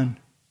they run.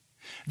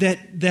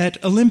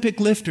 That Olympic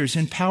lifters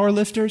and power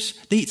lifters,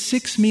 they eat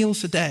 6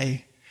 meals a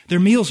day. Their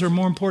meals are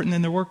more important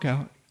than their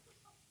workout.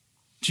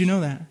 Do you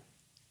know that?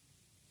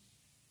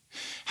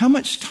 How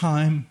much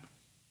time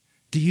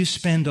do you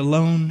spend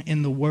alone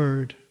in the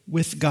Word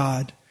with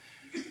God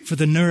for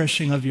the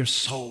nourishing of your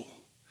soul?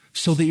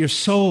 So that your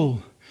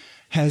soul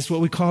has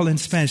what we call in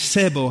Spanish,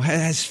 sebo,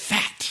 has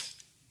fat.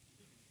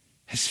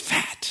 Has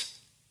fat.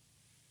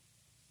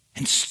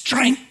 And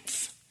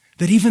strength.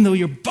 That even though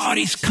your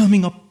body's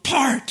coming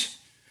apart,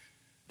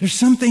 there's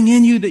something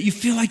in you that you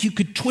feel like you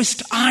could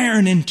twist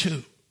iron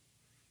into.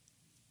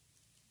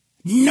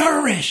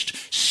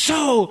 Nourished.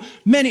 So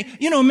many.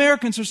 You know,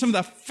 Americans are some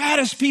of the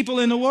fattest people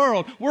in the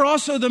world. We're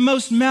also the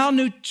most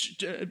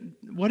malnourished.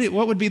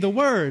 What would be the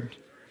word?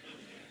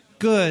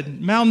 Good.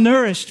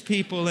 Malnourished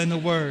people in the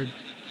world.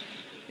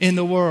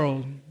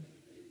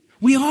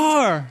 We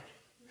are.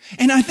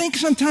 And I think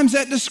sometimes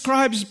that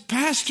describes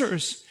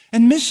pastors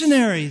and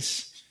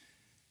missionaries.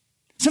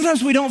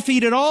 Sometimes we don't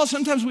feed at all.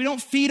 Sometimes we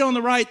don't feed on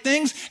the right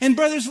things. And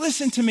brothers,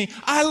 listen to me.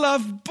 I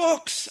love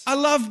books.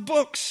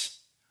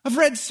 I've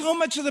read so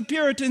much of the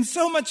Puritans,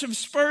 so much of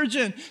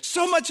Spurgeon,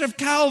 so much of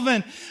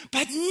Calvin,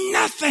 but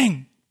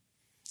nothing.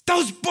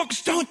 Those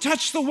books don't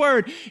touch the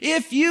Word.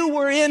 If you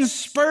were in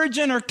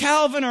Spurgeon or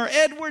Calvin or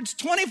Edwards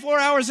 24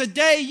 hours a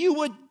day, you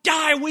would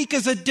die weak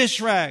as a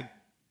dish rag.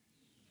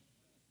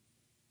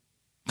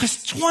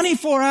 Because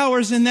 24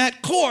 hours in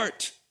that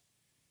court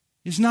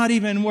is not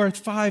even worth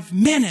 5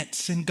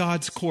 minutes in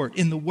God's court,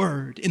 in the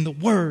Word, in the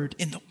Word,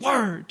 in the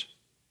Word.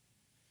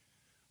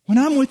 When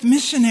I'm with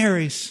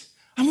missionaries,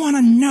 I want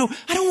to know.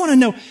 I don't want to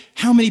know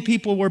how many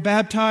people were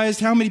baptized,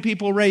 how many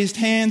people raised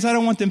hands. I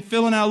don't want them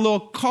filling out little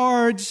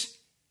cards.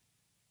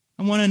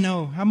 I want to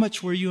know, how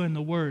much were you in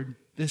the Word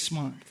this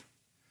month?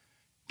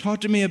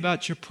 Talk to me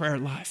about your prayer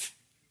life.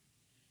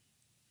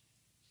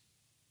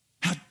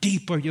 How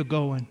deep are you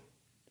going?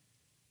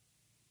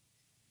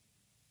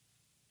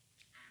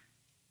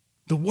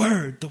 The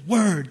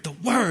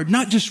Word,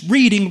 not just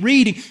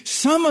reading.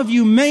 Some of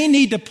you may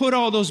need to put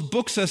all those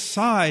books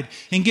aside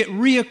and get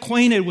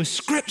reacquainted with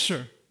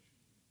Scripture.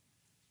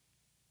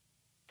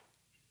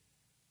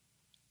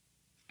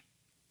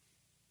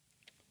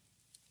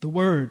 The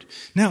Word.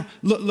 Now,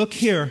 look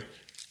here.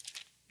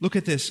 Look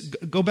at this.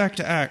 Go back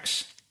to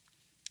Acts.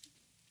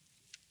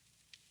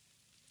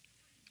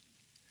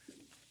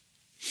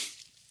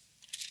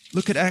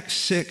 Look at Acts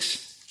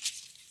 6.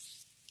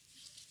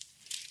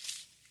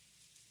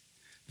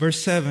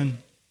 Verse 7.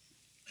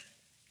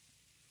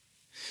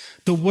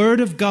 The word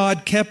of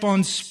God kept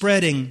on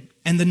spreading,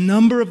 and the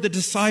number of the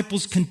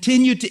disciples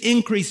continued to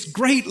increase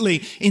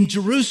greatly in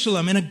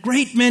Jerusalem, and a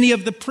great many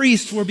of the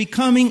priests were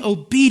becoming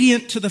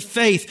obedient to the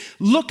faith.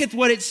 Look at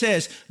what it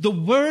says. The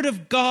word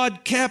of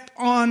God kept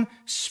on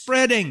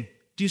spreading.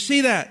 Do you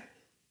see that?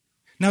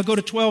 Now go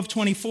to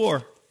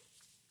 12:24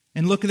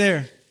 and look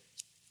there.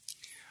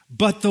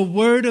 But the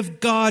word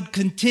of God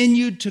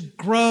continued to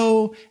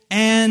grow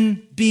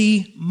and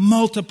be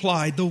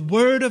multiplied. The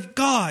word of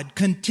God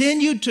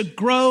continued to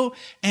grow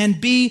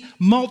and be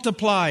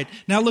multiplied.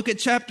 Now look at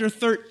chapter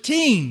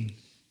 13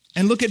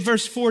 and look at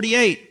verse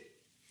 48.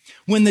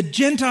 When the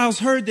Gentiles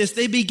heard this,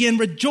 they began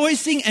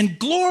rejoicing and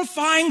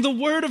glorifying the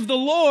word of the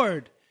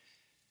Lord.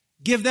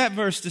 Give that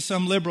verse to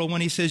some liberal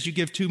when he says you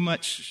give too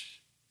much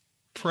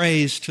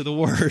praise to the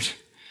word,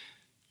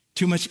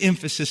 too much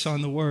emphasis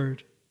on the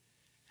word.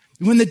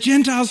 When the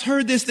Gentiles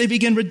heard this, they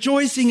began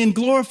rejoicing and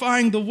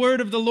glorifying the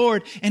word of the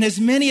Lord. And as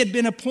many had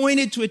been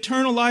appointed to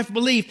eternal life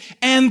believed.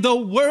 And the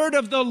word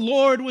of the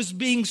Lord was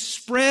being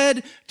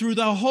spread through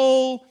the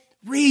whole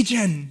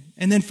region.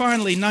 And then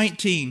finally,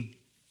 19,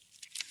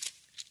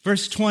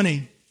 verse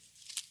 20.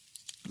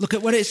 Look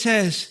at what it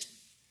says.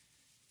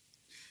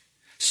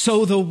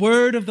 So the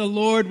word of the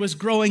Lord was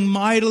growing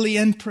mightily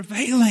and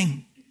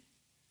prevailing.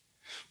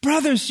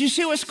 Brothers, you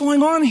see what's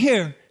going on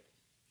here?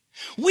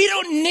 We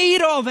don't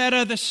need all that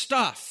other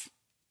stuff.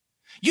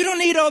 You don't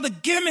need all the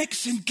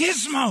gimmicks and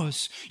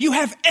gizmos. You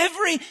have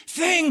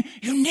everything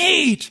you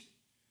need.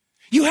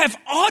 You have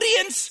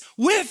audience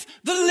with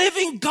the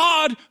living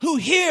God who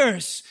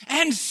hears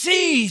and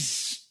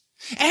sees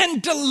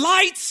and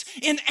delights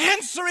in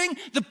answering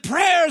the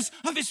prayers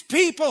of his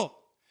people.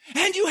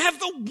 And you have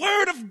the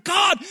word of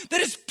God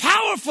that is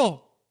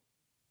powerful.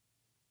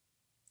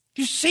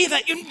 You see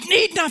that? You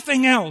need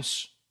nothing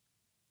else.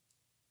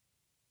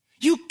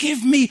 You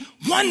give me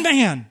one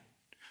man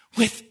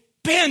with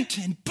bent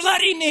and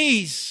bloody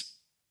knees,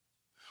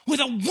 with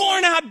a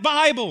worn-out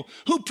Bible,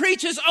 who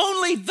preaches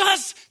only,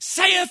 "Thus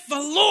saith the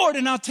Lord,"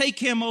 and I'll take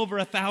him over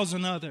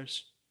 1,000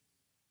 others.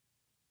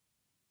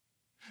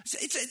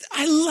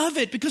 I love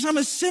it because I'm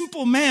a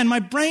simple man.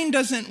 My brain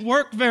doesn't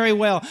work very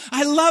well.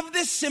 I love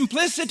this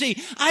simplicity.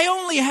 I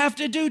only have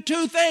to do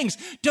two things: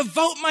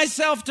 devote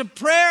myself to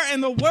prayer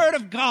and the Word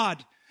of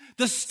God,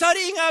 the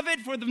studying of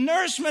it for the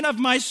nourishment of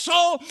my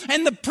soul,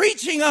 and the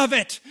preaching of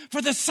it for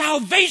the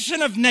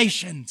salvation of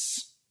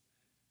nations.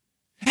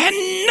 And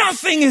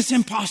nothing is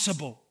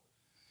impossible.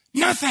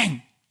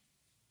 Nothing.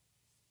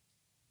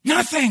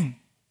 Nothing.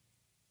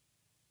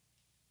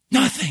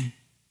 Nothing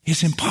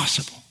is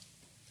impossible.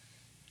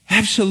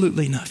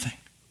 Absolutely nothing.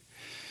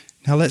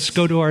 Now let's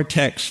go to our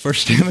text, 1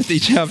 Timothy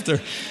chapter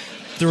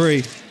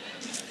 3.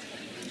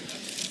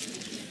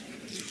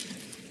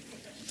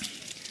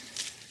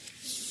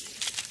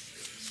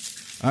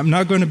 I'm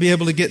not going to be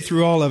able to get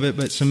through all of it,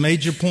 but some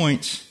major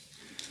points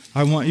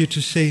I want you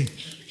to see.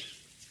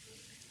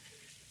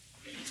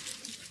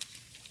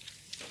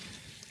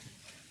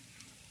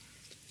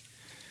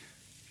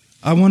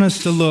 I want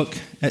us to look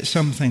at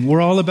something. We're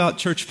all about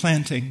church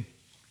planting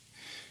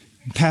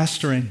and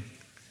pastoring.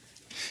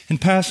 And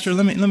pastor,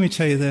 let me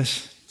tell you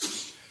this.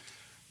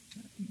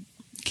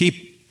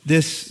 Keep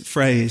this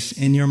phrase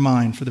in your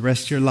mind for the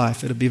rest of your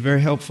life. It'll be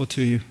very helpful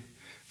to you.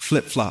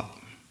 Flip-flop.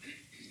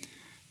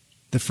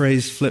 The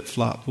phrase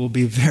flip-flop will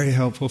be very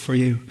helpful for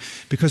you.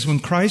 Because when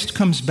Christ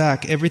comes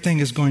back, everything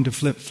is going to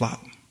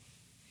flip-flop.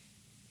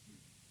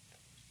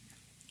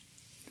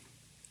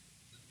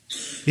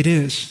 It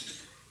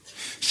is.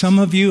 Some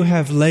of you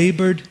have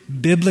labored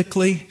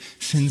biblically,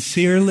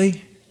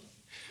 sincerely,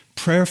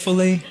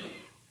 prayerfully.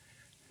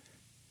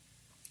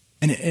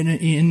 And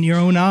in your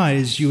own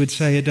eyes, you would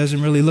say it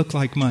doesn't really look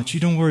like much.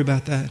 You don't worry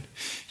about that.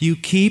 You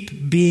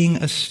keep being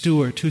a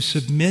steward who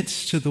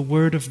submits to the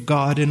Word of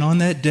God, and on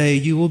that day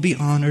you will be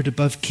honored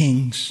above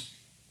kings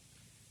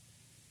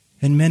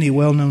and many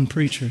well-known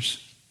preachers.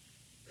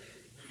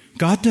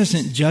 God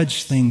doesn't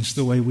judge things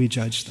the way we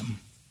judge them.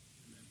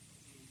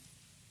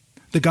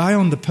 The guy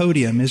on the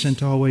podium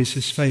isn't always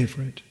his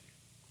favorite.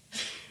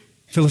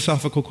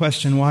 Philosophical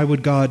question: why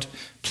would God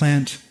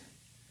plant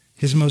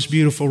his most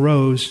beautiful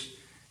rose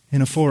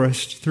in a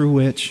forest through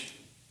which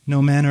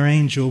no man or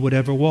angel would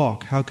ever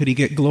walk? How could he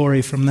get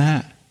glory from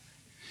that?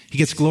 He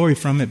gets glory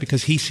from it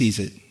because he sees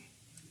it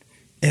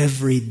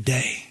every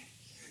day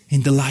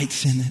and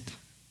delights in it.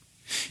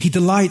 He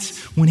delights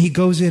when he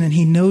goes in and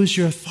he knows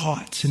your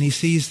thoughts and he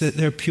sees that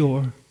they're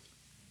pure.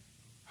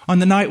 On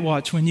the night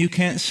watch, when you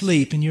can't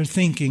sleep and you're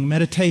thinking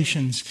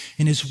meditations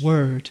in his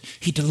word,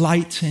 he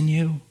delights in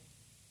you.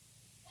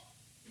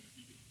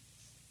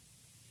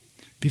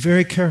 Be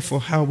very careful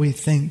how we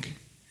think.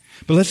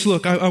 But let's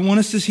look. I want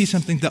us to see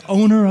something. The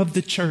owner of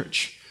the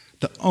church.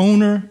 The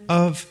owner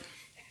of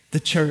the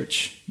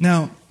church.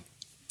 Now,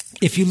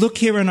 if you look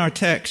here in our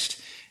text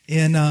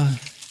in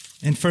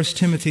 1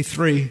 Timothy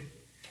 3,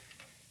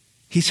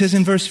 he says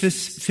in verse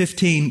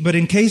 15, "But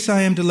in case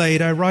I am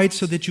delayed, I write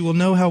so that you will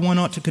know how one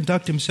ought to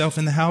conduct himself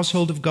in the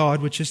household of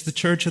God, which is the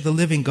church of the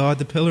living God,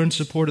 the pillar and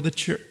support of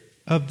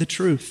the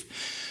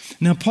truth."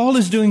 Now, Paul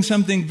is doing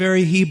something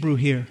very Hebrew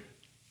here.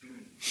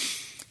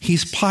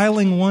 He's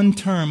piling one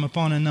term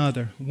upon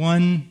another,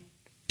 one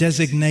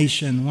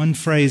designation, one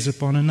phrase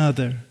upon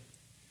another.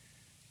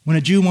 When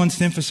a Jew wants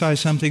to emphasize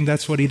something,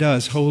 that's what he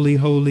does. Holy,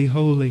 holy,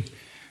 holy.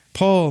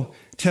 Paul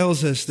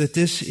tells us that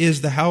this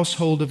is the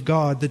household of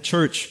God, the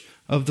church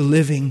of the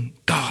living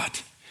God.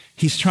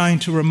 He's trying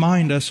to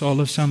remind us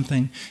all of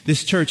something.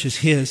 This church is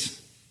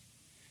His.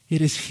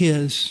 It is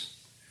His.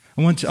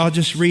 I'll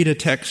just read a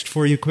text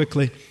for you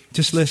quickly.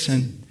 Just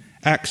listen.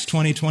 Acts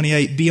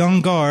 20:28. Be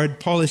on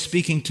guard. Paul is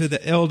speaking to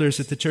the elders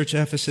at the church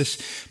of Ephesus.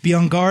 Be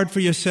on guard for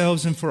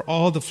yourselves and for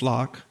all the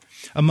flock,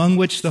 among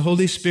which the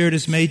Holy Spirit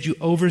has made you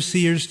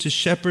overseers to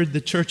shepherd the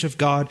church of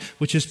God,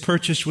 which is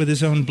purchased with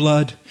His own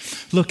blood.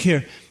 Look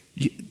here.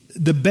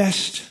 The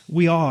best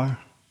we are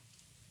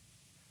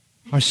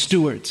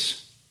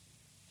stewards,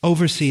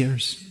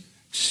 overseers,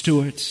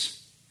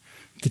 stewards.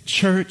 The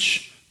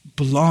church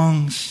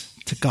belongs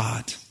to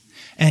God.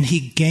 And He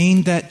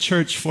gained that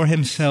church for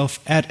Himself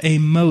at the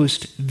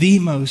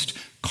most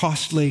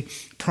costly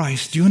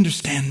price. Do you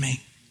understand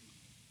me?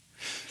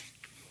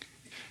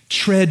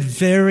 Tread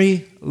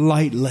very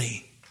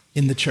lightly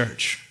in the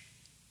church.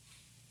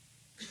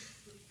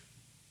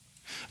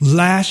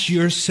 Lash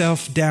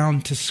yourself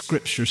down to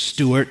Scripture,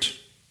 steward,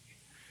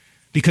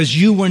 because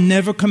you were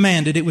never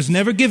commanded, it was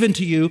never given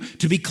to you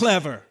to be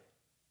clever,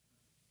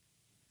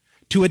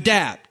 to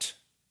adapt,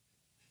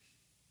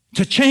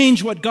 to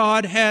change what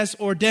God has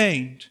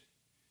ordained.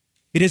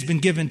 It has been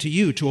given to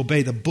you to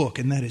obey the book,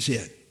 and that is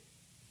it.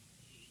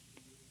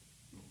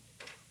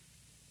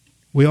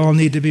 We all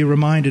need to be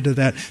reminded of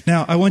that.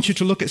 Now, I want you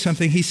to look at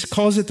something. He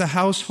calls it the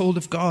household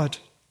of God.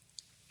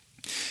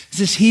 It's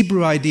this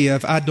Hebrew idea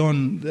of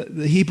Adon,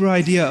 the Hebrew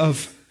idea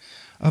of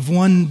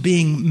one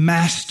being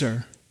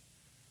master,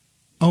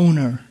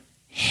 owner,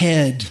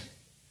 head,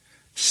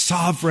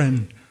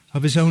 sovereign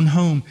of his own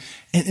home.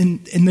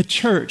 And in the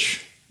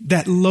church,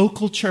 that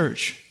local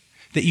church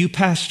that you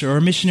pastor,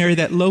 or missionary,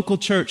 that local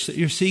church that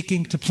you're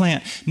seeking to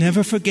plant,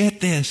 never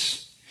forget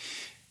this.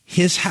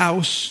 His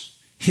house,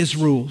 His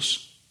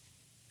rules.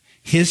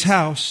 His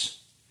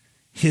house,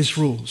 His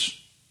rules.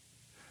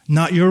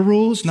 Not your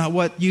rules, not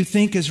what you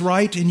think is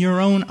right in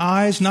your own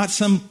eyes, not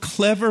some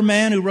clever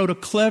man who wrote a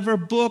clever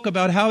book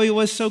about how he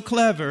was so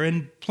clever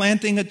in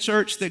planting a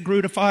church that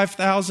grew to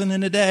 5,000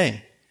 in a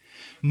day.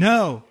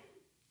 No.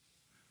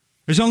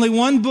 There's only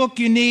one book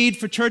you need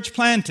for church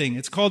planting.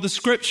 It's called the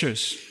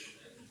Scriptures.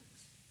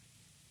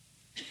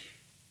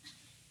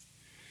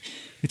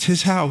 It's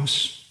His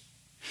house.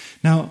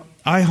 Now,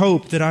 I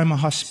hope that I'm a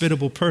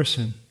hospitable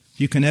person.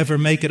 If you can ever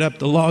make it up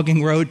the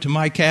logging road to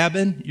my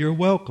cabin, you're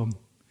welcome.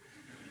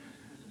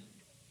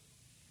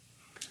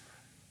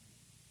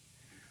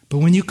 But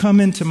when you come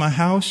into my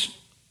house,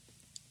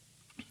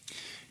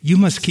 you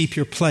must keep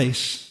your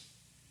place.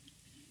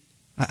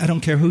 I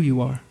don't care who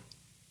you are.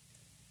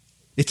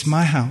 It's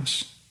my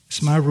house.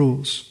 It's my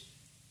rules.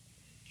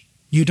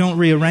 You don't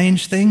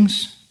rearrange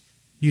things.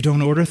 You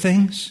don't order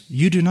things.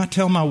 You do not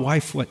tell my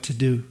wife what to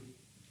do.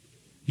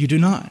 You do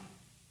not.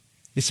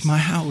 It's my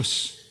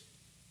house.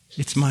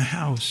 It's my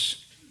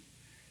house.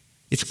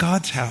 It's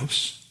God's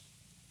house.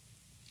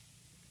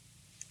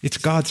 It's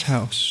God's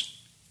house.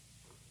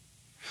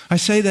 I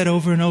say that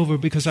over and over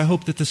because I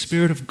hope that the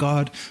Spirit of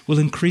God will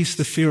increase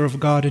the fear of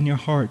God in your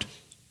heart.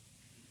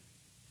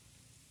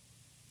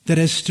 That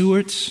as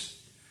stewards,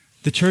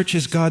 the church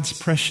is God's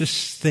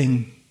precious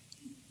thing.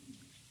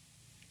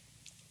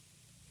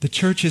 The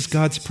church is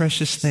God's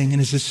precious thing,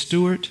 and as a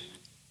steward,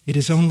 it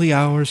is only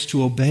ours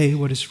to obey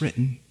what is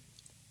written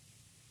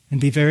and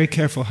be very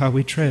careful how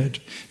we tread.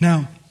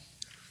 Now,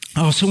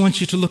 I also want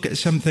you to look at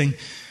something.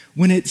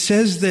 When it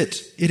says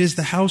that it is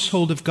the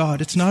household of God,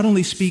 it's not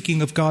only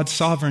speaking of God's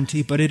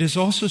sovereignty, but it is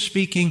also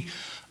speaking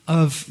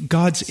of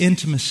God's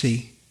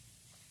intimacy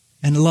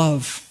and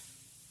love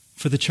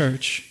for the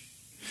church.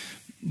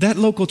 That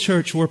local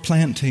church we're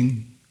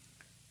planting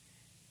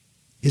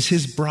is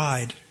His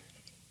bride.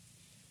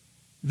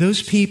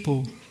 Those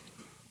people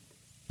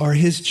are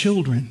His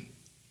children.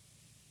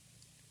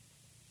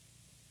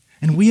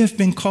 And we have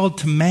been called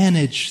to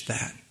manage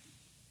that.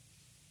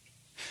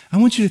 I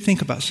want you to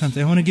think about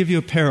something. I want to give you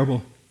a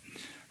parable.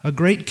 A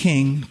great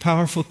king,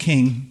 powerful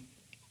king,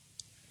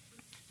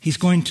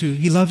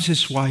 he loves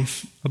his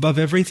wife above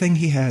everything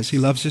he has. He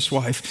loves his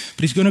wife,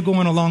 but he's going to go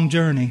on a long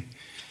journey.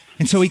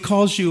 And so he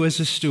calls you as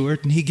a steward,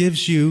 and he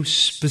gives you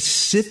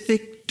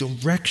specific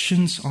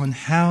directions on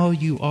how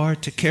you are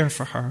to care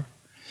for her.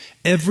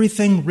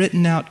 Everything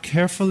written out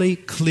carefully,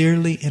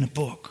 clearly in a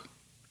book.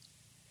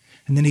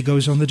 And then he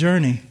goes on the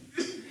journey.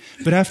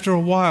 But after a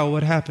while,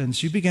 what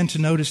happens? You begin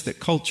to notice that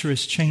culture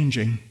is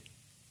changing.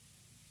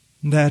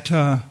 That,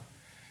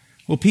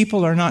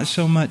 people are not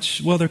so much,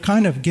 they're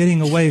kind of getting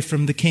away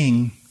from the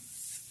king.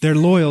 Their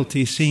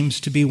loyalty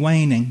seems to be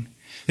waning.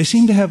 They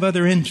seem to have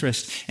other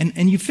interests.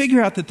 And you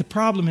figure out that the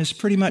problem is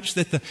pretty much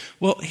that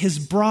his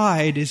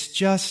bride is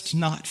just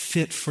not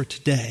fit for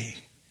today.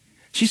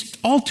 She's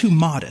all too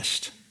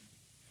modest.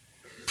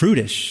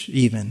 Prudish,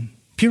 even.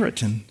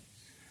 Puritan.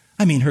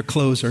 I mean, her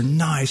clothes are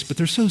nice, but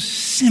they're so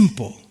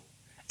simple.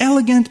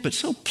 Elegant, but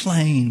so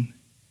plain.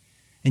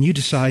 And you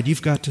decide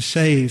you've got to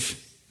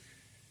save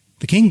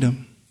the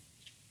kingdom.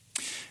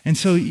 And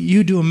so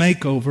you do a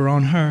makeover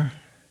on her.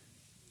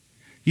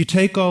 You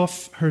take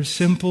off her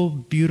simple,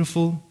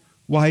 beautiful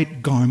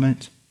white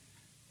garment.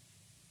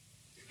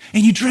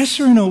 And you dress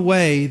her in a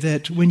way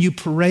that when you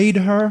parade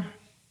her,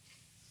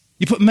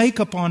 You put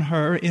makeup on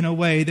her in a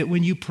way that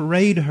when you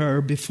parade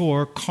her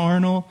before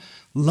carnal,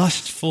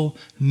 lustful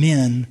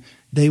men,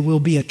 they will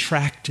be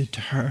attracted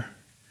to her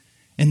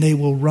and they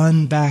will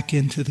run back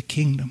into the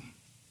kingdom.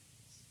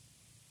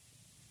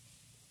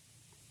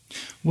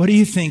 What do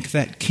you think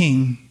that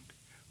king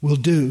will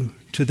do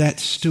to that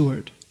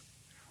steward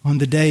on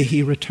the day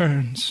he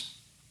returns?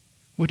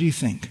 What do you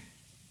think?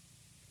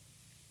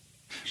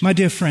 My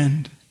dear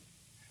friend,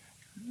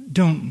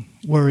 don't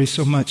worry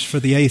so much for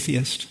the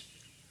atheist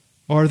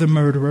or the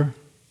murderer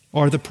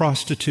or the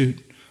prostitute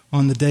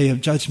on the day of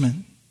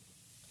judgment.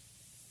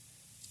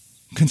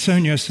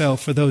 Concern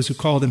yourself for those who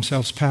call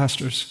themselves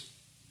pastors,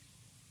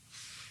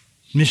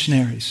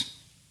 missionaries,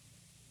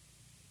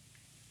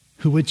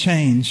 who would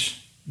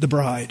change the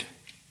bride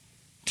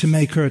to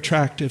make her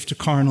attractive to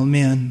carnal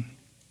men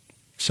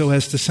so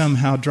as to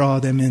somehow draw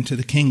them into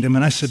the kingdom.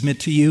 And I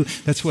submit to you,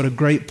 that's what a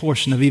great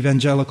portion of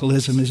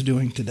evangelicalism is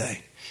doing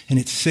today. And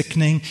it's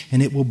sickening,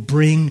 and it will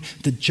bring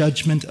the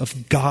judgment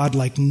of God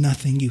like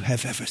nothing you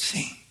have ever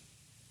seen.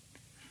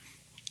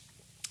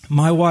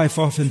 My wife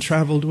often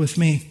traveled with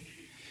me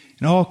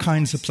in all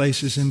kinds of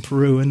places in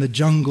Peru, in the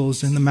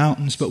jungles, in the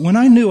mountains. But when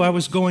I knew I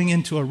was going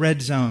into a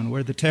red zone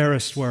where the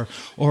terrorists were,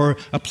 or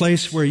a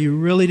place where you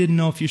really didn't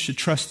know if you should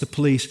trust the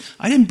police,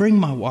 I didn't bring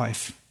my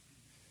wife.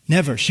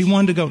 Never. She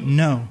wanted to go.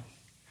 No.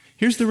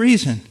 Here's the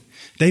reason.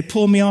 They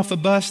pull me off a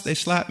bus, they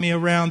slap me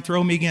around,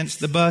 throw me against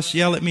the bus,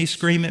 yell at me,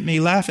 scream at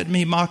me, laugh at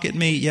me, mock at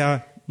me.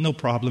 Yeah, no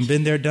problem.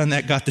 Been there, done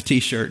that, got the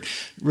t-shirt.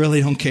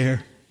 Really don't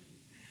care.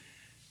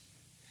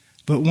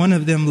 But one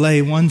of them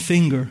lay one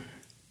finger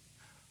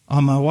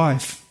on my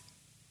wife,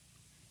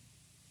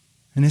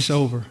 and it's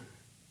over.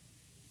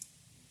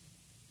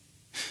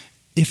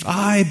 If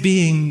I,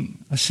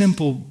 being a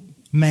simple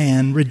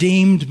man,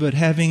 redeemed but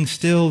having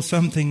still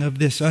something of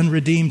this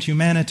unredeemed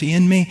humanity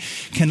in me,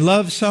 can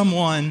love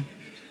someone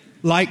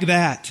like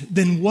that,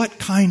 then what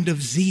kind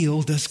of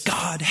zeal does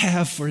God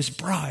have for His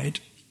bride?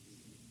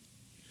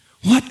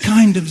 What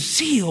kind of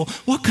zeal?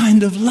 What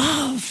kind of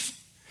love?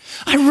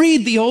 I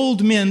read the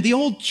old men, the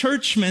old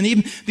churchmen,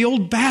 even the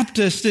old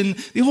Baptist and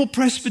the old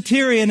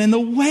Presbyterian, and the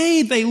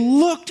way they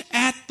looked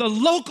at the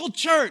local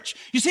church.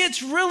 You see,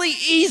 it's really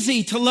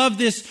easy to love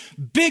this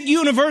big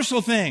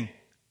universal thing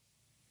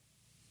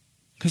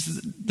because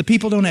the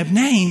people don't have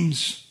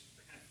names.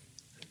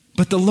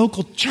 But the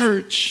local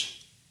church,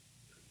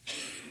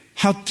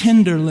 how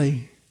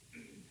tenderly,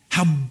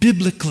 how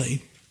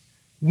biblically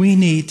we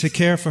need to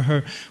care for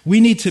her.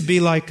 We need to be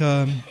like,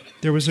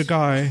 there was a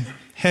guy,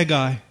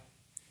 Haggai,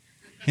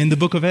 in the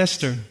book of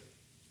Esther.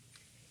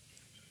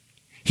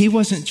 He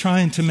wasn't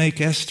trying to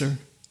make Esther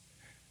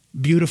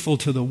beautiful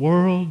to the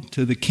world,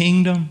 to the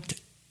kingdom, to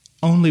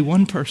only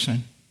one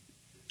person,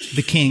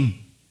 the king.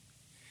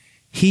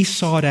 He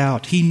sought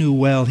out, he knew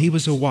well, he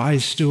was a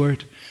wise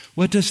steward.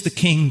 What does the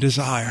king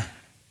desire?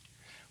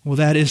 Well,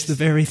 that is the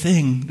very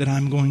thing that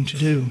I'm going to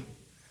do.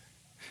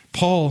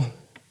 Paul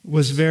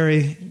was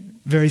very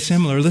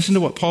similar. Listen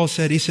to what Paul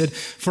said. He said,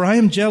 "For I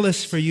am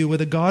jealous for you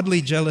with a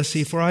godly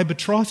jealousy, for I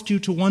betrothed you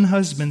to one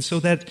husband, so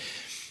that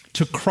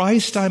to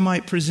Christ I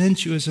might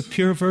present you as a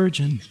pure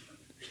virgin."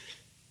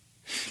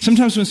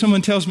 Sometimes when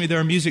someone tells me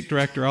they're a music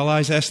director, I'll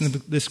always ask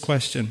them this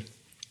question.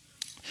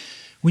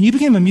 When you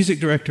became a music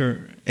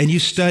director and you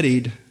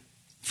studied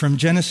from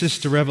Genesis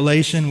to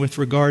Revelation with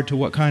regard to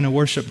what kind of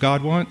worship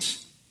God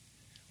wants,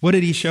 what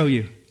did He show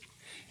you?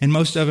 And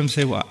most of them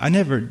say, "Well, I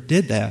never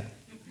did that."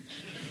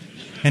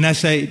 And I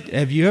say,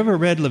 "Have you ever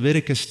read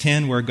Leviticus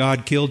 10 where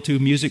God killed 2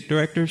 music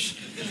directors?"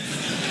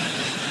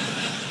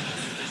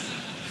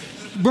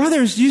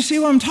 Brothers, do you see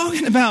what I'm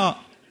talking about?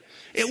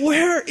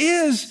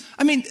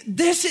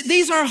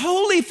 These are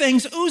holy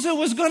things. Uzzah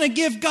was going to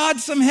give God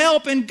some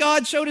help, and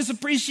God showed His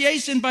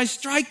appreciation by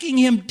striking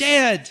him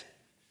dead.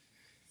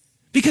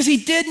 Because he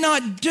did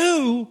not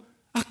do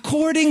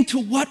according to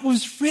what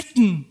was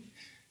written.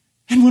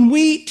 And when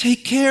we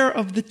take care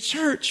of the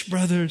church,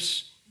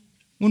 brothers,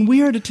 when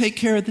we are to take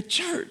care of the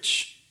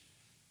church,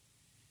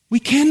 we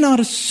cannot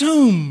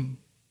assume.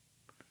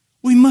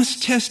 We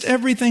must test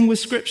everything with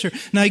Scripture.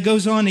 Now he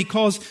goes on, he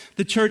calls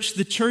the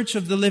church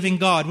of the living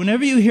God.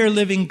 Whenever you hear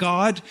living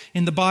God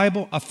in the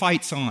Bible, a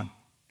fight's on.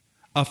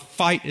 A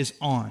fight is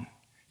on.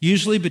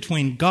 Usually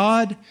between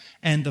God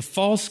and the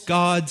false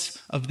gods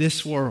of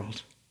this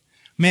world.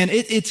 Man,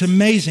 it's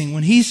amazing.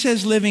 When he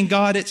says living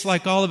God, it's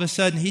like all of a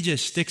sudden he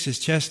just sticks his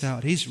chest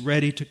out. He's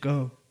ready to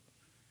go.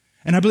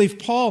 And I believe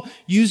Paul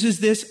uses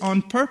this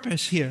on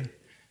purpose here.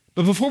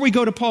 But before we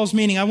go to Paul's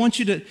meaning, I want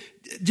you to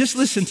just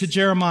listen to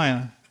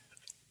Jeremiah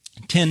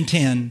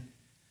 10:10.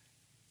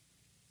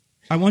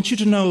 I want you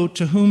to know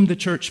to whom the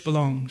church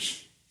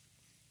belongs.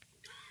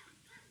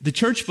 The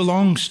church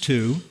belongs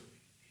to,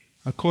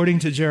 according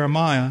to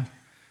Jeremiah,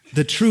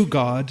 the true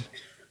God,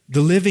 the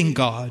living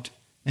God,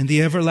 and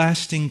the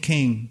everlasting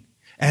King.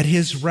 At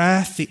His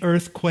wrath the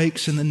earth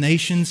quakes and the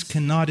nations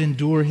cannot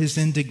endure His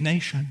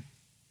indignation.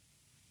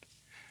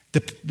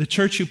 The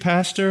church you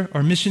pastor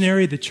or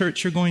missionary, the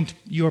church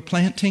you're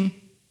planting,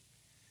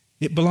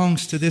 it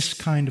belongs to this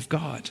kind of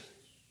God.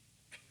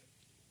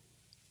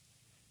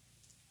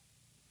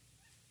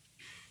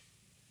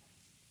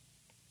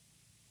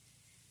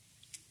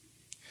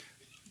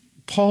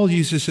 Paul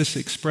uses this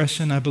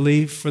expression, I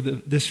believe, for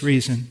this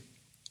reason.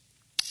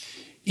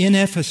 In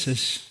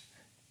Ephesus,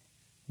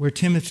 where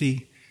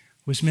Timothy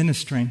was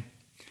ministering,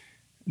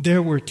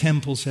 there were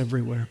temples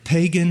everywhere,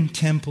 pagan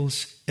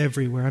temples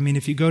everywhere. I mean,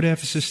 if you go to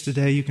Ephesus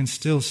today, you can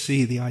still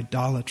see the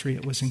idolatry.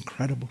 It was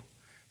incredible.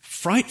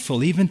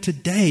 Frightful, even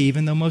today,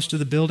 even though most of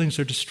the buildings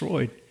are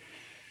destroyed.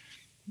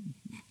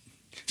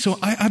 So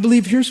I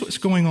believe here's what's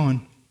going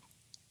on.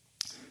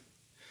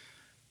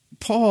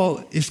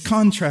 Paul is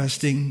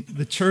contrasting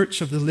the church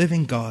of the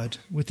living God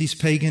with these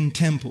pagan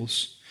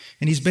temples.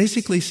 And he's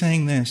basically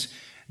saying this: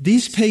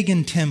 these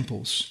pagan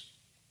temples,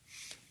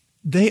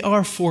 they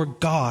are for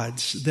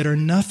gods that are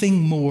nothing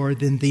more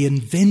than the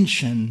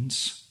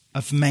inventions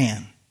of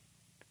man.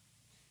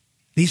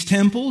 These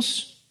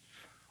temples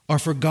are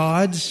for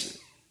gods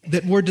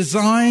that were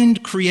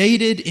designed,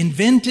 created,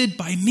 invented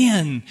by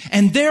men.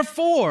 And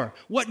therefore,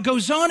 what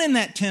goes on in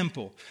that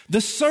temple,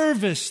 the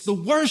service, the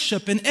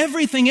worship, and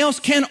everything else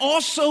can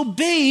also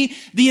be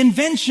the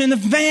invention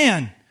of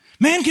man.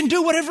 Man can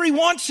do whatever he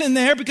wants in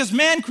there because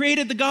man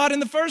created the God in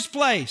the first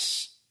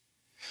place.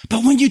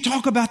 But when you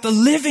talk about the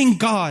living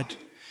God,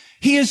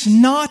 He is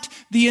not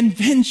the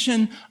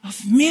invention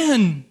of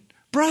men,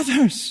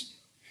 brothers.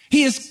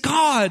 He is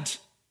God.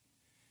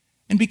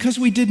 And because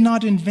we did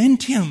not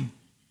invent Him,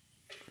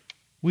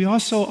 we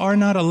also are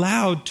not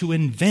allowed to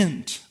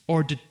invent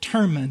or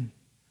determine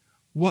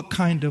what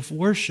kind of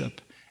worship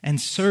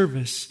and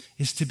service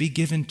is to be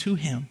given to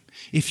Him.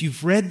 If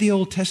you've read the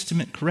Old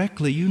Testament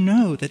correctly, you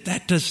know that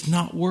that does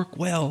not work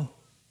well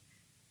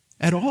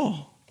at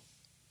all.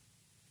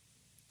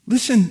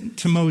 Listen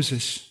to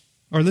Moses,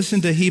 or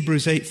listen to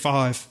Hebrews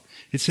 8:5.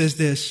 It says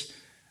this: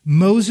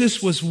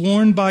 Moses was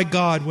warned by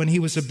God when he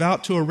was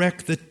about to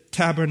erect the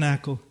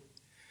tabernacle.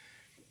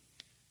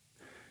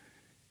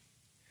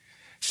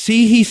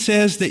 See, he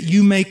says that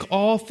you make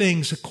all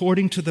things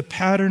according to the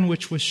pattern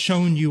which was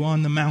shown you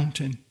on the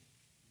mountain.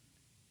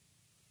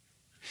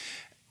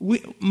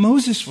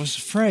 Moses was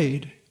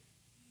afraid.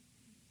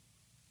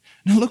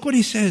 Now look what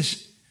he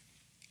says.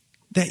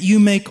 That you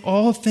make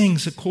all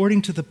things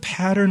according to the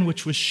pattern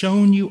which was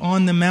shown you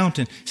on the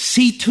mountain.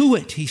 See to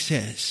it, he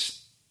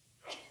says.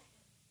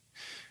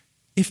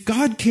 If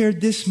God cared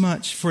this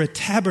much for a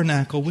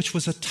tabernacle, which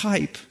was a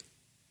type,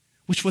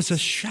 which was a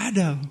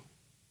shadow,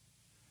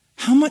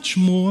 how much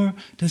more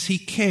does He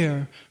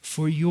care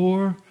for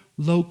your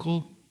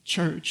local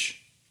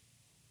church,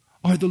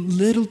 or the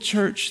little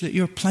church that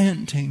you're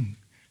planting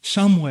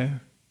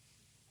somewhere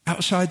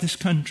outside this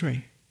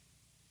country?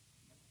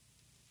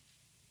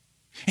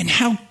 And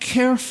how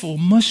careful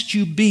must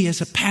you be as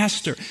a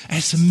pastor,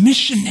 as a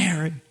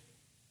missionary,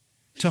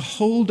 to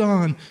hold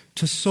on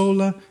to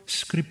sola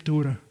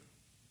scriptura.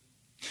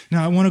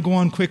 Now, I want to go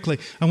on quickly.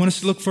 I want us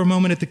to look for a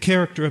moment at the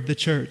character of the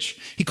church.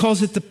 He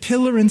calls it the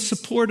pillar and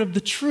support of the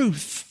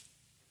truth.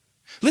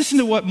 Listen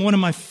to what one of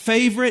my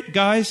favorite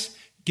guys,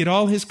 get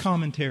all his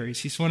commentaries.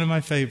 He's one of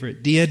my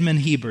favorite, D. Edmund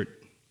Hebert.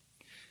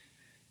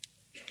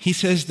 He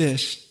says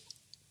this: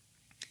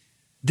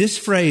 this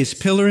phrase,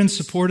 pillar and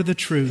support of the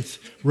truth,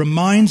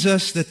 reminds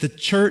us that the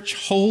church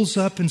holds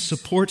up and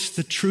supports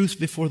the truth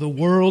before the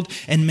world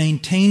and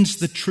maintains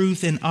the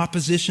truth in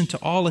opposition to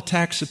all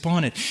attacks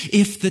upon it.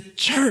 If the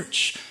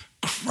church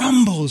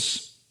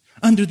crumbles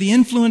under the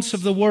influence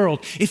of the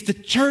world, if the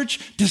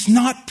church does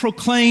not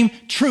proclaim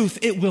truth,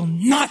 it will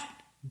not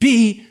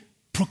be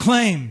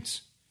proclaimed.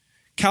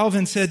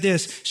 Calvin said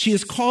this: she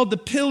is called the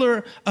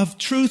pillar of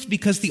truth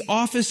because the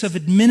office of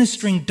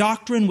administering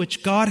doctrine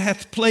which God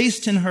hath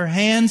placed in her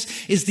hands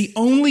is the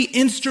only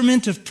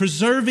instrument of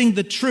preserving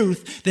the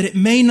truth, that it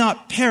may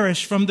not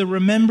perish from the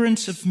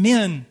remembrance of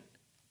men.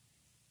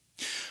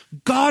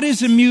 God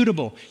is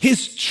immutable.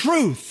 His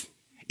truth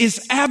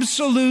is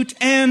absolute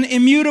and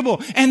immutable.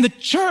 And the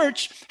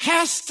church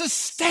has to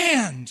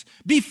stand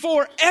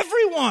before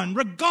everyone,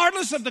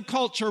 regardless of the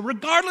culture,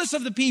 regardless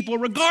of the people,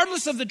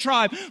 regardless of the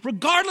tribe,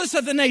 regardless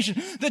of the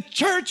nation. The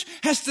church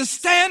has to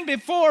stand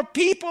before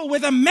people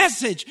with a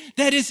message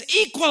that is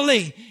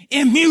equally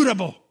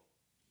immutable.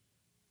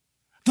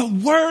 The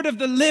word of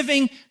the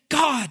living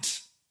God.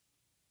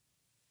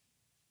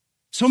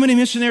 So many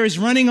missionaries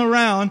running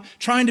around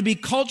trying to be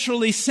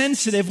culturally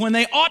sensitive when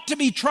they ought to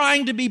be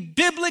trying to be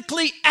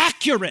biblically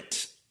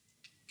accurate.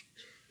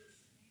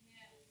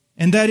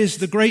 And that is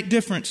the great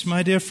difference,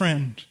 my dear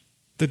friend.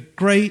 The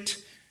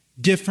great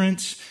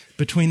difference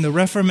between the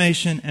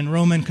Reformation and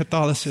Roman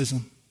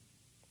Catholicism.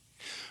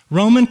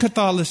 Roman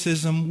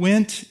Catholicism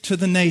went to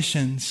the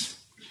nations,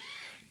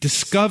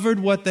 discovered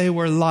what they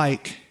were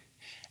like,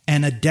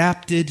 and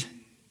adapted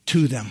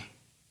to them.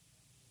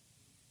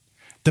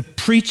 The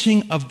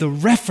preaching of the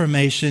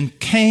Reformation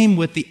came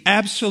with the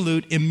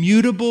absolute,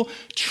 immutable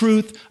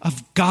truth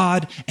of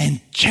God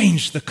and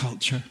changed the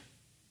culture.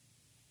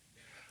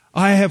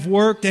 I have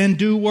worked and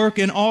do work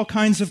in all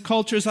kinds of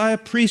cultures. I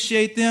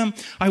appreciate them.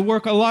 I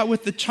work a lot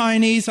with the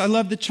Chinese. I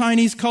love the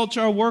Chinese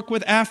culture. I work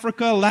with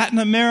Africa, Latin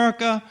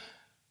America.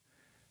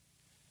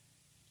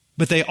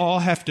 But they all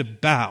have to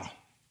bow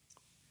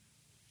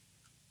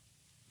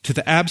to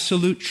the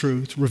absolute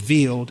truth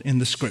revealed in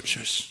the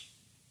Scriptures.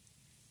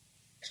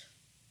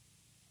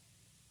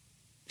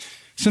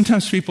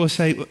 Sometimes people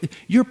say,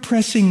 you're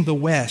pressing the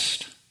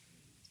West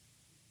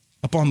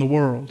upon the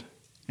world.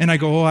 And I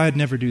go, I'd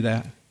never do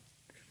that.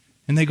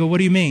 And they go, what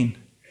do you mean?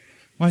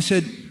 Well, I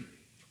said,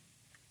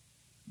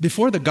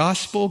 before the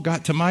gospel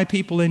got to my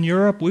people in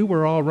Europe, we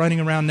were all running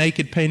around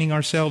naked, painting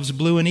ourselves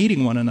blue and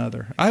eating one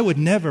another. I would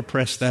never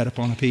press that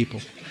upon a people.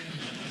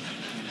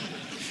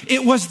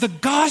 It was the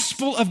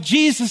gospel of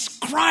Jesus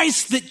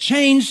Christ that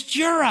changed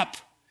Europe.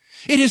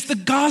 It is the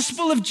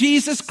gospel of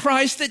Jesus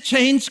Christ that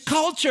changed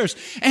cultures.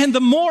 And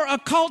the more a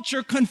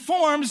culture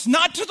conforms,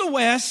 not to the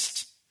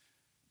West,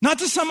 not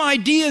to some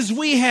ideas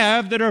we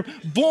have that are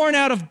born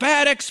out of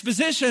bad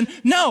exposition.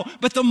 No,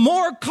 but the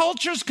more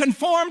cultures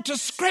conform to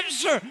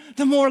Scripture,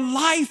 the more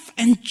life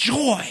and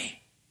joy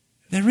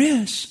there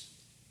is.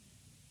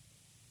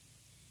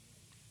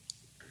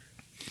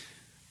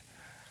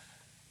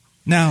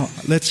 Now,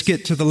 let's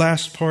get to the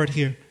last part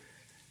here.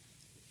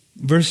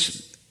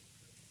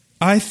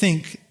 I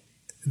think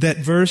that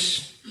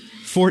verse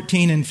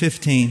 14 and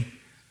 15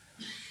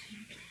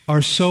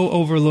 are so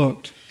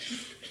overlooked.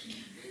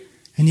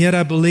 And yet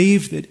I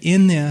believe that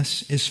in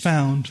this is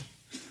found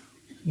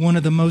one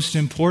of the most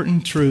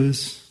important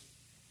truths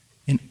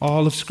in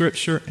all of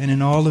Scripture and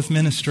in all of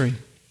ministry.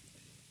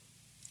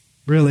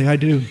 Really, I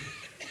do.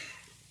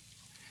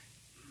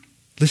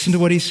 Listen to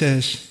what he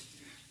says.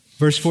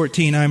 Verse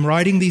 14, I am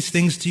writing these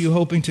things to you,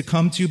 hoping to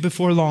come to you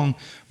before long.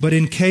 But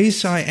in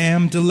case I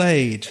am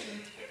delayed,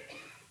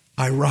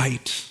 I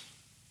write,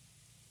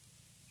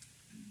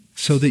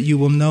 so that you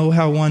will know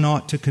how one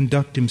ought to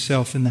conduct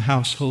himself in the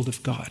household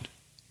of God.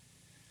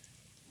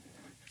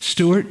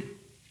 Stuart,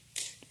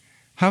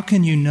 how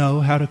can you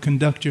know how to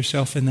conduct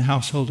yourself in the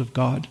household of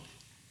God?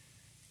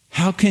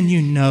 How can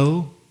you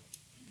know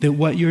that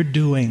what you're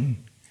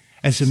doing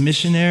as a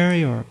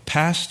missionary or a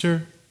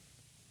pastor,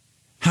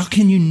 how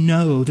can you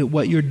know that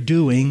what you're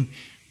doing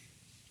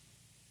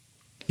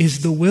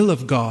is the will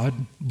of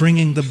God,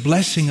 bringing the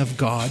blessing of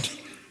God,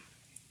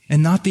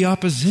 and not the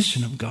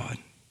opposition of God?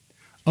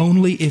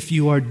 Only if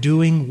you are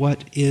doing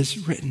what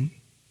is written.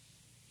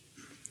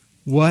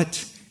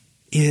 What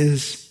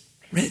is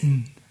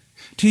written.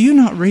 Do you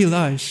not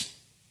realize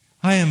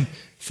I am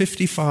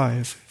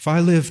 55. If I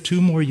live 2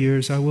 more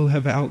years, I will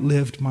have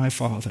outlived my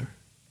father.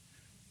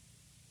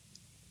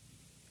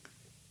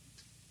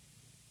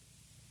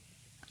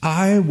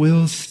 I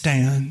will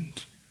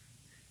stand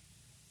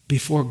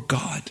before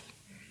God.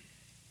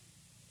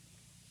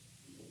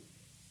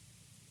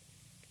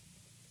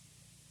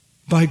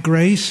 By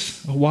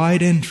grace, a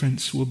wide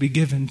entrance will be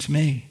given to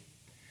me.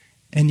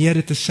 And yet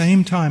at the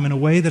same time, in a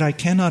way that I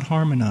cannot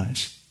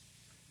harmonize,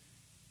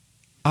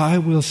 I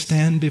will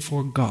stand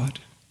before God.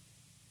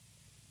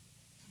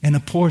 And a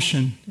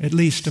portion, at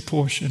least a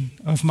portion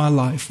of my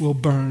life will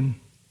burn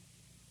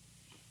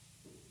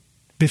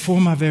before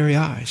my very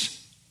eyes.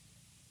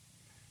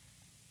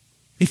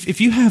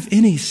 If you have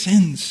any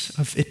sense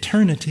of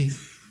eternity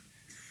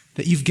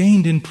that you've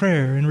gained in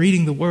prayer and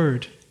reading the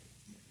Word,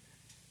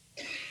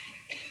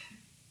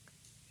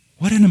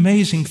 what an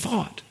amazing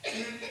thought.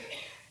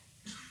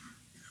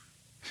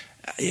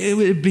 It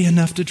would be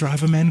enough to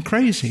drive a man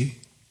crazy.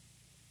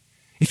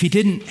 If he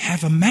didn't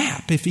have a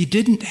map, if he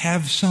didn't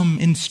have some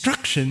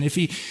instruction, if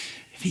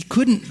he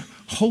couldn't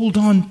hold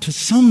on to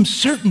some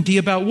certainty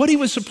about what he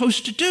was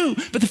supposed to do.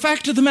 But the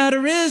fact of the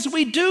matter is,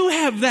 we do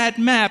have that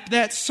map,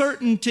 that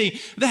certainty,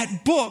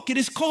 that book. It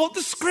is called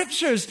the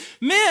Scriptures.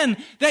 Men,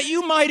 that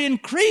you might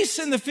increase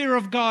in the fear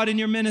of God in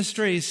your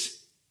ministries.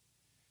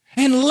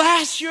 And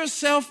lash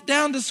yourself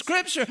down to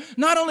Scripture,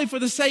 not only for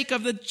the sake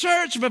of the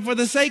church, but for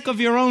the sake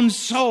of your own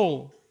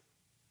soul.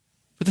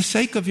 For the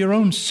sake of your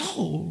own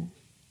soul.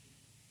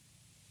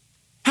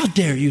 How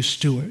dare you,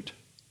 Stuart?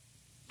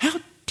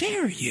 How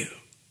dare you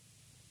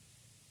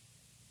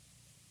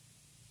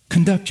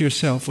conduct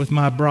yourself with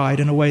my bride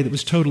in a way that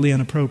was totally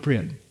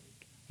inappropriate?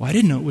 Well, I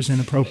didn't know it was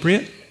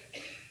inappropriate.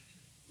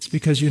 It's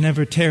because you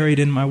never tarried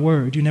in my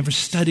word. You never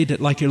studied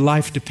it like your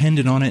life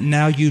depended on it.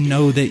 Now you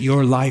know that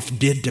your life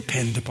did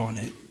depend upon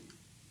it.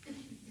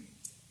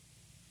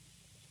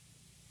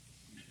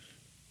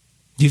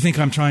 Do you think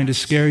I'm trying to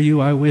scare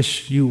you? I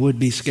wish you would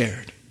be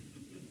scared.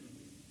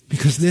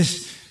 Because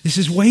this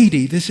is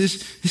weighty. This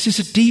is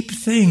a deep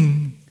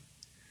thing.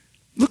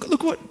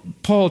 Look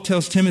what Paul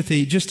tells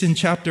Timothy just in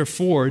chapter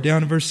 4,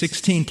 down in verse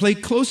 16. Pay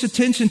close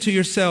attention to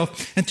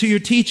yourself and to your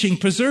teaching,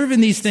 preserving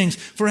these things.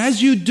 For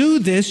as you do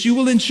this, you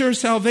will ensure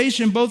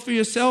salvation both for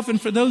yourself and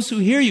for those who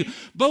hear you.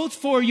 Both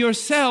for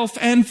yourself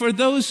and for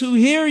those who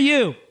hear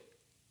you.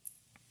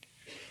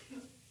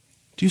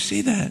 Do you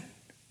see that?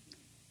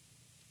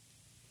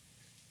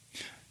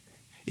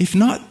 If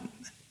not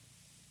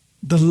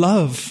the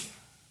love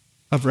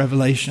of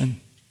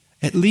revelation,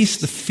 at least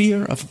the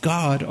fear of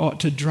God ought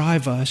to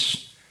drive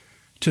us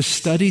to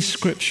study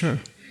Scripture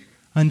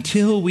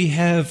until we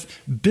have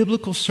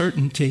biblical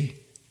certainty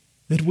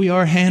that we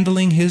are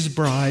handling His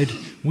bride,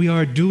 we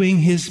are doing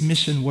His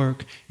mission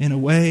work in a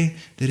way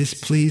that is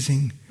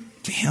pleasing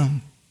to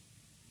Him.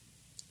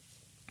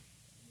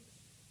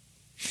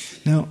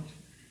 Now,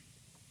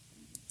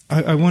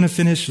 I want to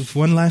finish with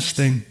one last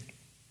thing.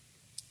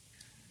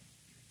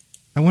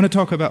 I want to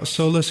talk about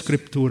sola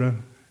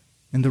scriptura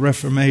and the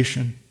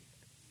Reformation.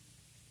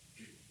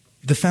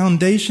 The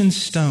foundation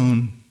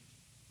stone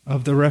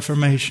of the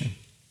Reformation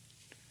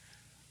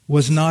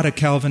was not a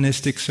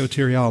Calvinistic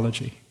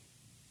soteriology.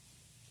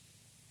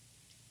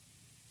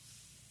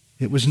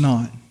 It was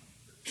not.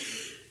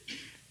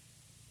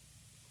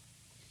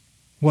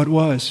 What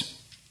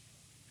was?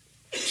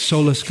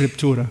 Sola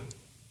scriptura.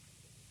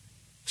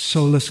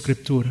 Sola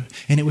scriptura.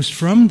 And it was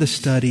from the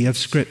study of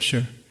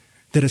Scripture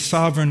that a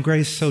sovereign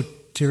grace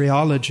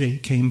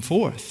soteriology came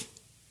forth.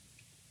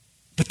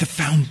 But the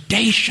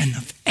foundation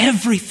of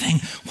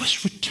everything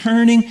was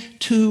returning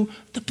to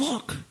the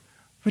book.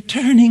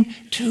 Returning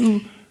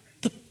to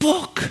the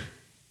book.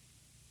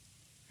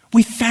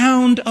 We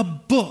found a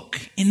book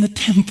in the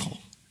temple.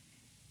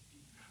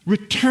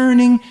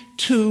 Returning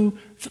to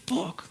the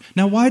book.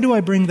 Now, why do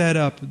I bring that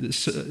up?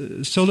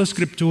 Sola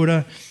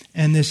scriptura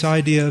and this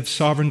idea of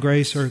sovereign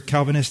grace or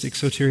Calvinistic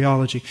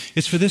soteriology.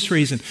 It's for this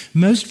reason.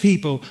 Most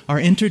people are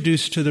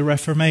introduced to the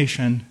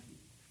Reformation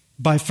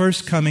by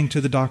first coming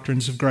to the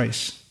doctrines of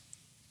grace.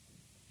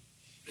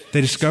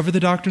 They discover the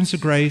doctrines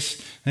of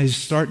grace. They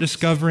start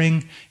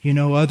discovering,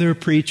 other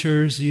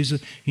preachers,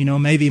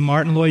 maybe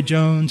Martin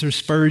Lloyd-Jones or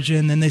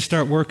Spurgeon. Then they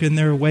start working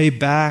their way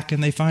back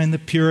and they find the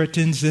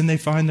Puritans. Then they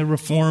find the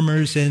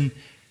Reformers. And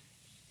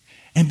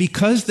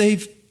because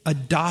they've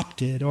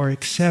adopted or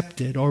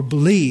accepted or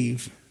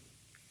believe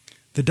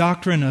the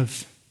doctrine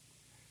of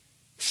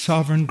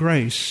sovereign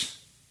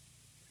grace,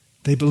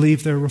 they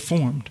believe they're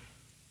Reformed.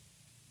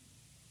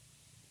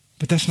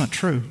 But that's not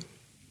true.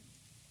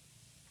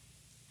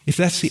 If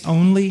that's the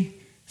only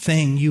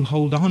thing you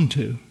hold on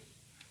to,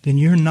 then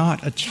you're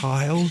not a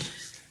child.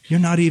 You're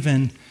not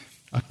even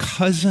a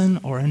cousin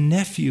or a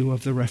nephew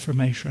of the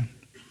Reformation.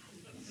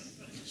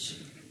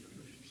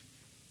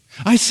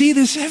 I see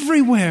this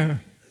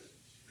everywhere,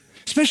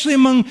 especially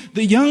among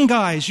the young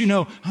guys.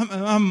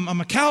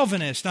 I'm a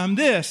Calvinist. I'm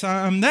this.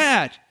 I'm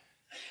that.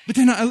 But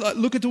then I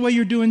look at the way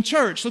you're doing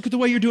church. Look at the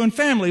way you're doing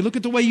family. Look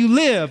at the way you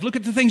live. Look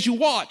at the things you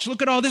watch.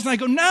 Look at all this. And I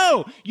go,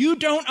 no, you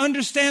don't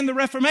understand the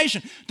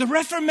Reformation. The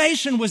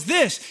Reformation was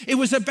this. It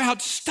was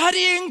about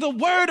studying the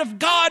Word of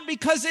God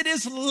because it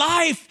is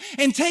life,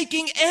 and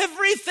taking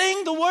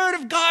everything the Word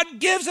of God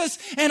gives us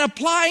and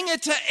applying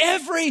it to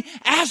every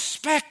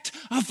aspect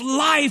of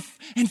life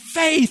and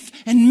faith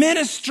and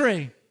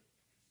ministry.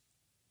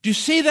 Do you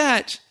see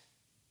that?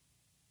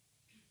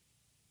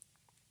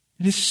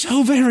 It is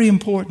so very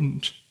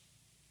important.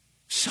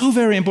 So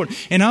very important.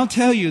 And I'll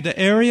tell you, the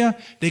area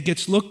that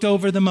gets looked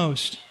over the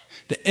most,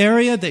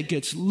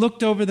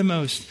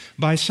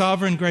 by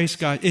sovereign grace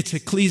God, it's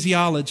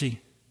ecclesiology.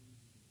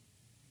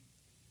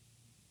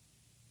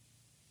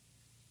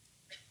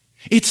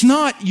 It's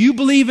not, you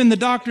believe in the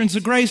doctrines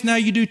of grace, now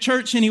you do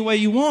church any way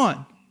you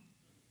want.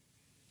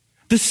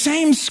 The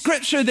same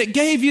Scripture that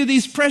gave you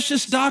these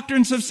precious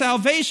doctrines of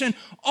salvation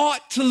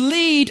ought to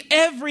lead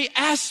every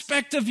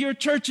aspect of your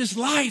church's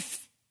life.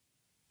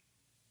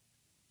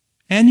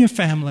 And your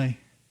family.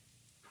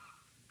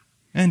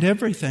 And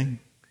everything.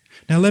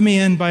 Now let me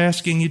end by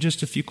asking you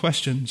just a few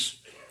questions.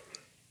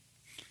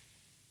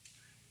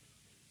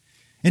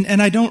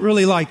 And I don't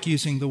really like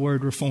using the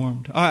word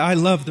reformed. I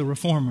love the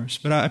reformers,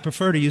 but I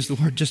prefer to use the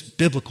word just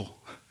biblical.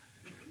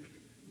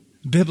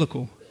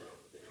 Biblical.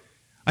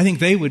 I think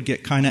they would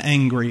get kind of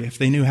angry if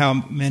they knew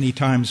how many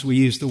times we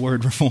use the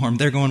word reformed.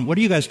 They're going, what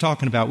are you guys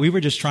talking about? We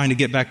were just trying to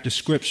get back to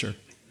Scripture.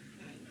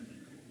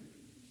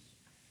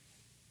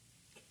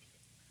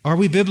 Are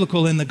we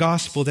biblical in the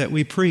gospel that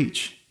we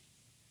preach?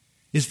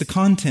 Is the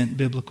content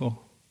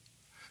biblical?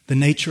 The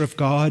nature of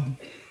God,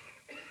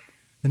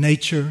 the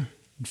nature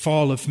and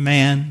fall of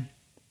man,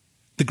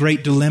 the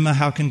great dilemma,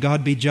 how can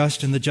God be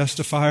just and the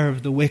justifier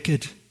of the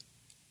wicked?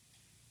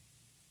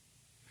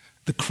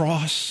 The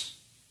cross,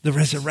 the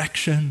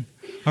resurrection,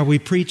 are we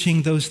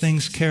preaching those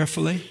things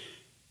carefully?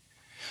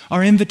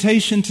 Our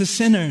invitation to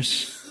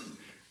sinners.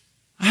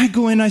 I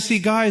go in, I see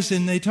guys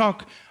and they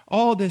talk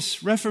all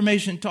this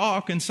Reformation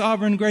talk and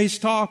sovereign grace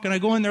talk, and I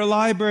go in their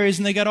libraries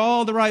and they got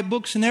all the right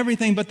books and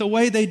everything, but the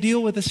way they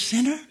deal with a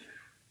sinner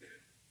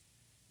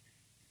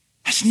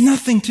has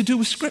nothing to do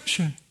with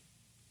Scripture.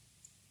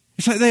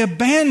 It's like they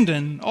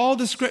abandon all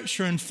the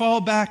Scripture and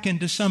fall back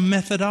into some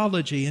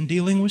methodology in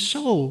dealing with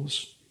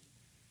souls.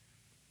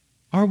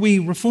 Are we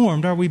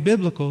reformed? Are we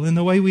biblical in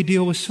the way we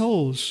deal with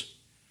souls?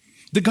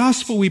 The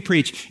gospel we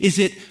preach, is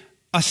it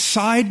a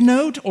side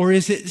note or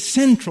is it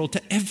central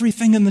to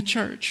everything in the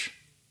church?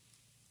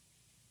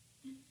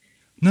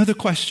 Another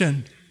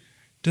question,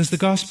 does the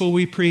gospel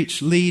we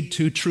preach lead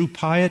to true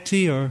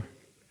piety or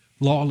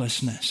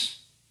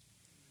lawlessness,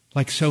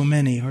 like so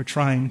many are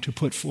trying to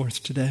put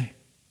forth today?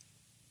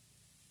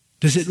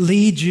 Does it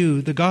lead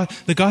you, the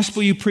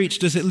gospel you preach,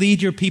 does it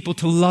lead your people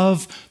to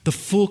love the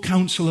full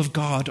counsel of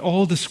God,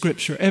 all the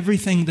Scripture,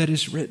 everything that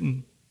is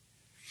written?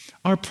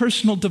 Our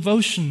personal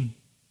devotion,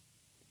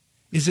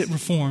 is it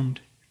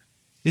reformed?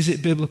 Is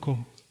it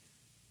biblical?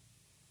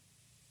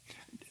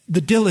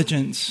 The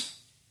diligence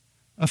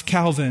of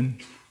Calvin,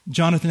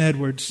 Jonathan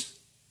Edwards,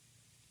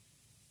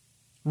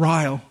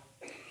 Ryle,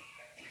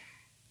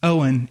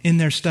 Owen in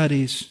their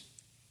studies,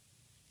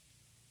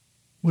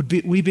 would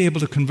we be able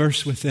to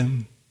converse with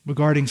them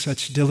regarding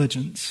such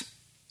diligence?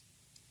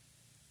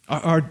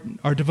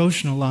 Our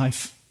devotional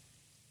life.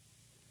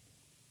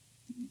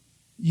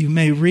 You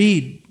may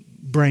read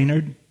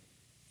Brainerd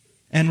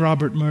and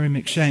Robert Murray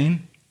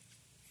McShane,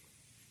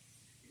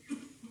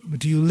 but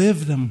do you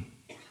live them?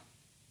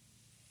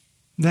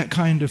 That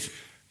kind of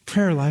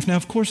prayer life. Now,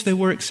 of course, they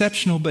were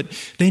exceptional, but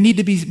they need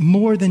to be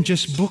more than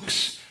just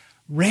books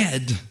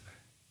read.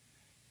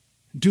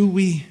 Do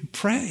we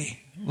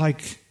pray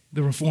like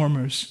the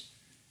Reformers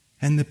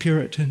and the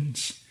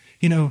Puritans?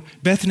 You know,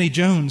 Bethany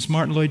Jones,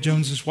 Martin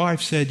Lloyd-Jones's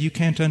wife, said, "You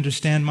can't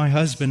understand my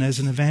husband as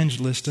an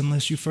evangelist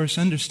unless you first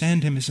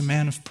understand him as a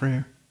man of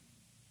prayer."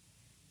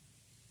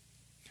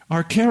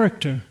 Our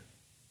character.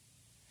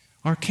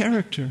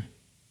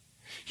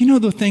 You know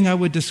the thing I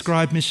would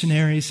describe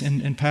missionaries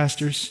and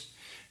pastors?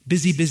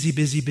 Busy.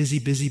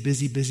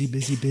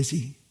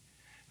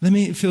 Let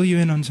me fill you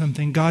in on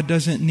something. God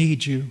doesn't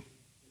need you,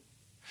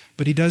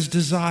 but He does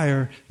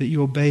desire that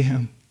you obey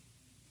Him.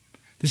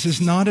 This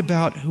is not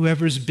about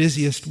whoever's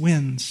busiest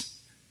wins.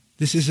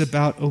 This is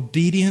about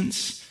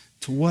obedience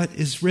to what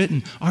is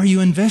written. Are you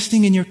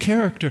investing in your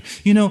character?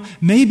 You know,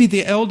 maybe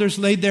the elders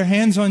laid their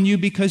hands on you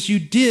because you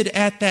did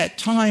at that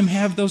time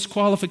have those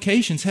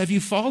qualifications. Have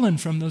you fallen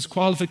from those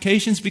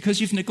qualifications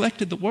because you've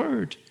neglected the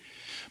Word?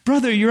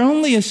 Brother, you're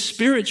only as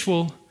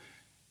spiritual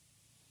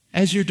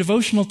as your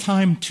devotional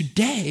time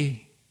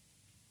today.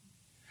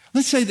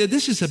 Let's say that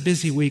this is a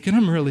busy week and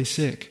I'm really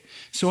sick.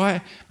 So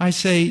I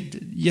say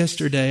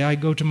yesterday, I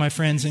go to my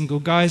friends and go,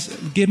 "Guys,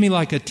 give me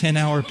like a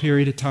 10-hour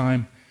period of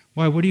time."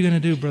 "Why, what are you going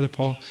to do, Brother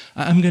Paul?"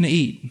 "I'm going to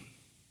eat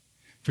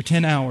for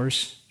 10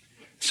 hours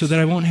so that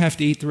I won't have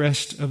to eat the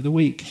rest of the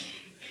week."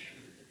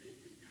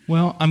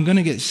 Well, I'm going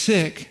to get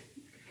sick,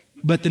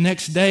 but the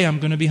next day I'm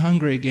going to be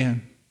hungry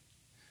again.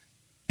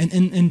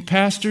 And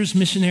pastors,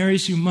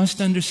 missionaries, you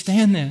must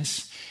understand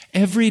this.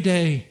 Every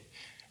day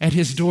at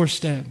His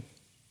doorstep,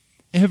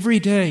 every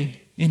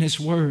day in His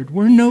Word.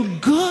 We're no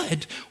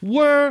good.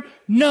 We're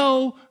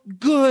no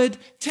good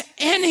to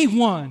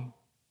anyone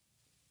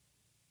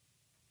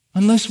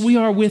unless we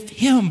are with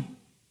Him,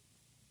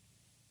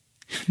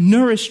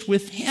 nourished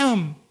with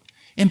Him,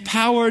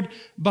 empowered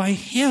by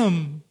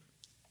Him.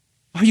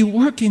 Are you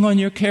working on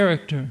your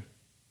character?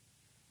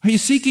 Are you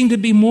seeking to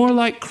be more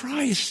like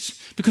Christ?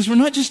 Because we're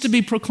not just to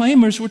be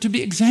proclaimers, we're to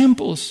be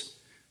examples.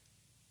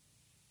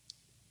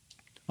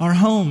 Our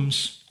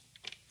homes.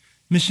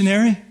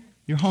 Missionary,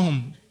 your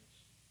home.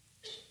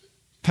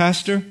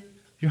 Pastor,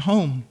 your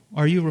home.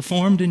 Are you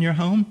reformed in your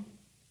home?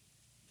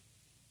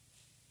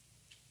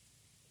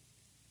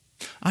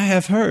 I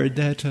have heard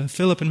that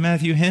Philip and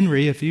Matthew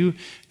Henry, if you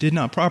did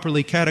not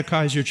properly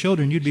catechize your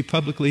children, you'd be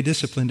publicly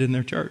disciplined in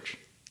their church.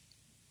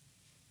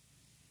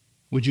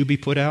 Would you be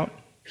put out?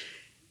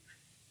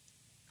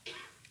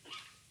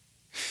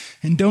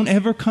 And don't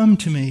ever come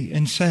to me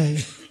and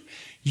say,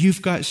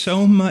 "You've got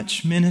so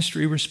much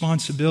ministry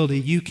responsibility,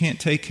 you can't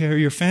take care of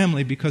your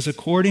family," because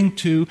according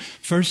to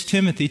 1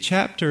 Timothy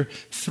chapter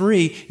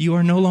 3, you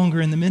are no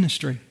longer in the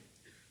ministry.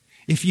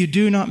 If you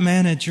do not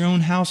manage your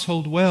own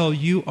household well,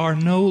 you are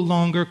no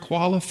longer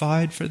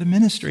qualified for the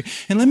ministry.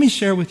 And let me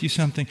share with you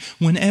something.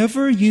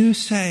 Whenever you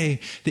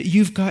say that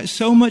you've got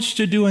so much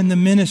to do in the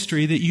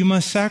ministry that you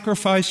must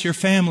sacrifice your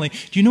family,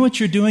 do you know what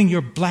you're doing?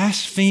 You're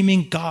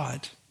blaspheming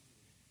God.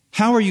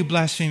 How are you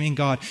blaspheming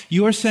God?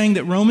 You are saying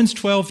that Romans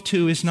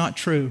 12:2 is not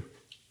true,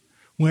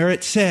 where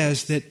it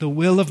says that the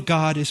will of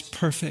God is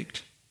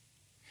perfect.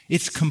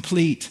 It's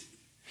complete.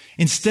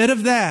 Instead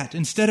of that,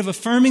 instead of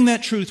affirming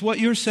that truth, what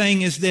you're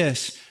saying is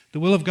this: the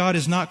will of God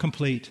is not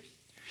complete.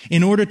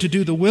 In order to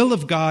do the will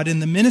of God in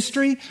the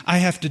ministry, I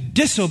have to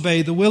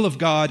disobey the will of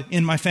God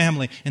in my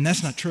family. And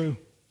that's not true.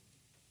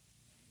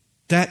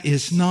 That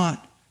is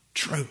not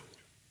true.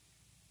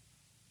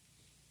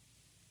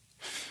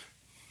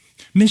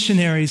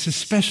 Missionaries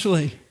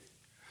especially.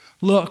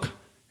 Look,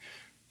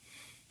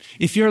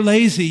 if you're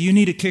lazy, you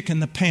need a kick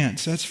in the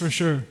pants, that's for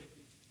sure.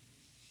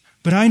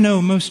 But I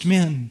know most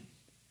men,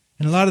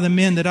 and a lot of the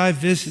men that I've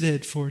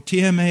visited for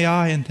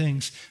TMAI and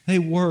things, they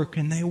work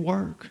and they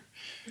work.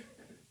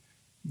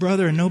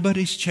 Brother,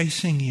 nobody's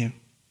chasing you.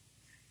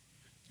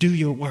 Do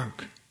your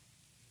work.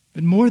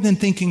 But more than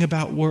thinking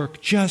about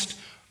work, just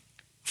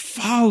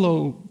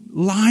follow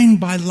line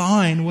by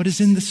line what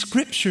is in the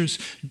Scriptures.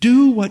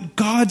 Do what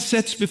God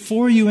sets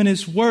before you in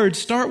His Word.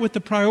 Start with the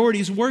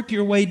priorities, work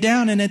your way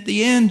down, and at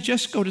the end,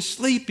 just go to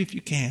sleep if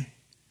you can.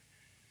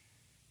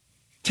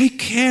 Take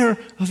care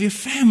of your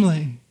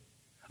family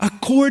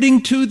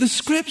according to the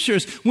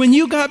Scriptures. When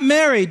you got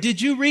married,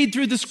 did you read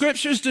through the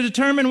Scriptures to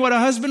determine what a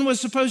husband was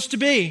supposed to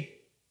be?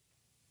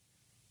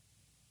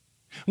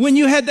 When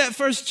you had that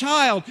first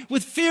child,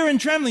 with fear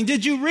and trembling,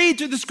 did you read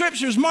through the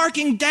Scriptures,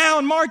 marking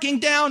down,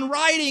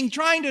 writing,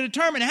 trying to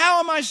determine how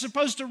am I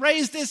supposed to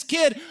raise this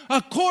kid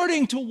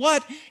according to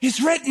what is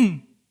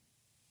written?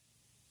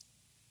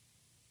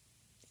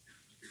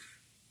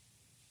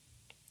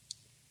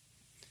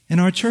 In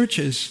our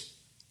churches,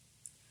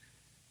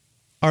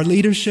 Our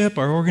leadership,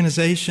 our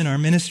organization, our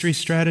ministry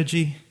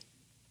strategy,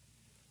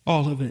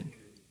 all of it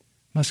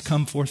must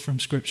come forth from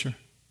Scripture.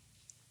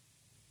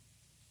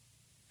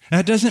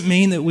 That doesn't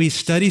mean that we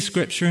study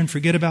Scripture and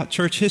forget about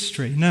church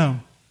history. No.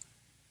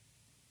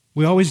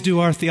 We always do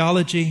our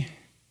theology,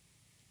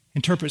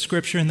 interpret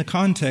Scripture in the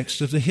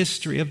context of the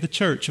history of the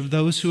church, of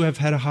those who have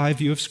had a high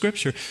view of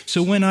Scripture.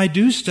 So when I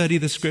do study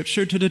the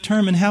Scripture to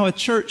determine how a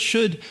church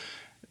should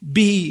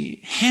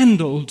be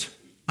handled,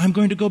 I'm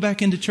going to go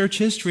back into church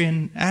history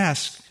and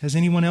ask, has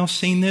anyone else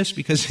seen this?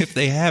 Because if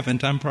they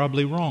haven't, I'm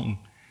probably wrong.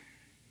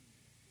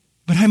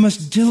 But I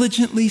must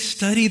diligently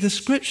study the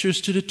Scriptures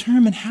to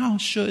determine how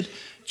should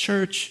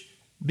church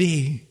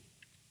be.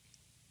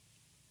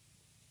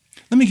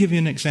 Let me give you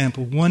an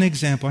example. One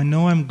example. I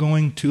know I'm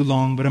going too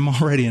long, but I'm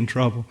already in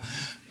trouble.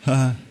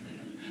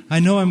 I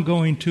know I'm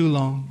going too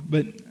long,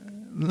 but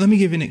let me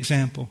give you an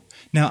example.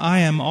 Now, I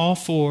am all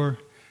for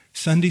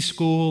Sunday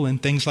school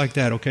and things like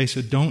that, okay?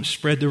 So don't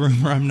spread the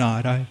rumor I'm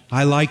not.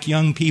 I like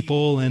young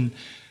people and,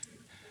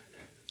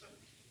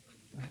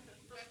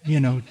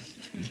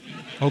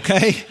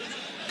 okay?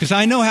 Because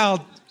I know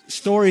how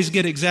stories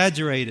get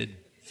exaggerated.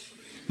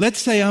 Let's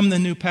say I'm the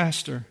new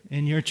pastor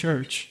in your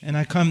church, and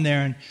I come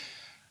there and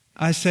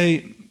I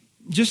say,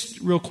 just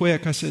real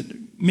quick, I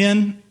said,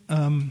 men,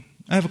 I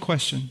have a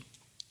question.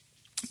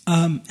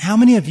 How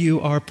many of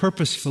you are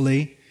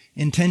purposefully,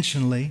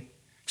 intentionally,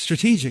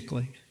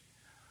 strategically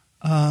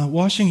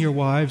washing your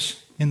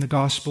wives in the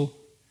gospel,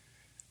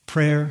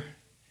 prayer,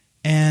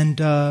 and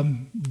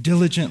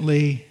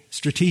diligently,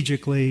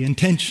 strategically,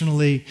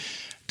 intentionally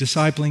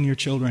discipling your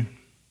children?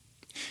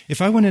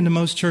 If I went into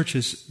most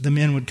churches, the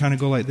men would kind of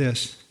go like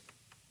this.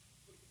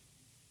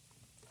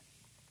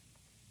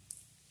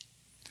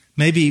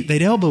 Maybe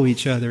they'd elbow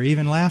each other,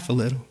 even laugh a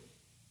little.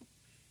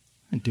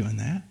 I'm not doing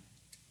that.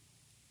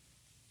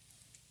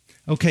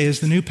 Okay,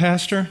 as the new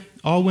pastor,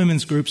 all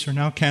women's groups are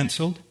now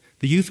canceled.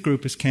 The youth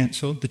group is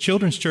canceled. The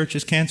children's church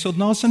is canceled.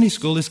 And all Sunday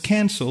school is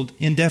canceled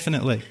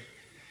indefinitely.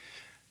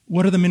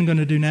 What are the men going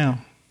to do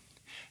now?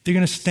 They're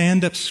going to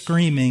stand up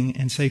screaming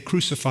and say,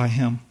 "Crucify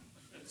him."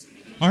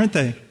 Aren't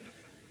they?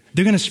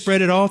 They're going to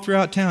spread it all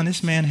throughout town.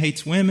 This man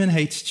hates women,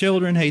 hates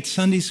children, hates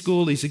Sunday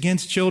school. He's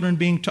against children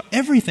being taught.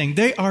 Everything.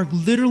 They are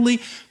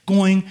literally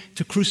going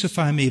to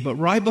crucify me. But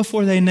right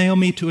before they nail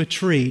me to a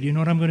tree, do you know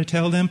what I'm going to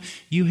tell them?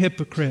 You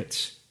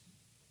hypocrites.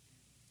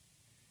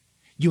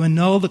 You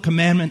annul the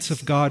commandments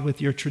of God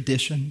with your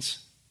traditions.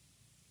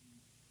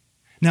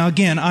 Now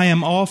again, I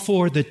am all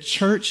for the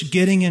church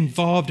getting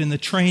involved in the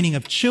training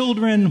of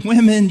children,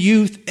 women,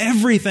 youth,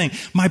 everything.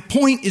 My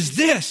point is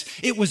this: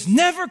 it was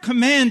never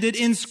commanded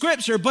in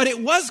Scripture, but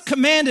it was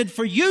commanded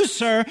for you,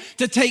 sir,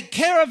 to take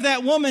care of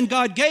that woman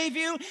God gave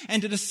you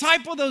and to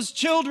disciple those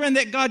children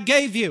that God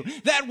gave you.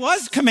 That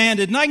was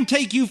commanded, and I can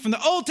take you from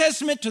the Old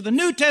Testament to the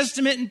New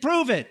Testament and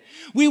prove it.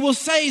 We will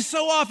say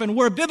so often,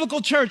 we're a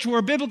biblical church,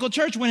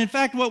 when in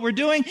fact what we're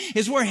doing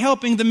is we're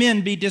helping the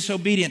men be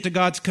disobedient to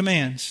God's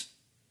commands.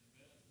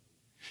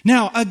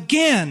 Now,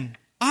 again,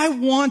 I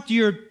want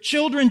your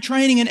children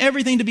training and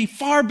everything to be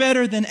far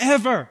better than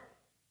ever.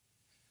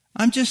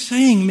 I'm just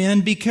saying, men,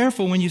 be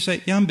careful when you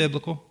say, "Yeah, I'm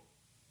biblical.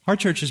 Our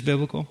church is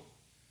biblical."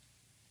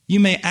 You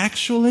may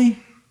actually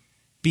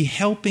be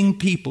helping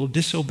people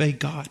disobey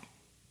God.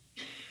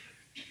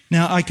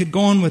 Now, I could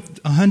go on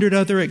with 100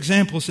 other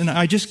examples, and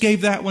I just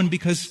gave that one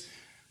because,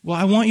 well,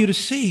 I want you to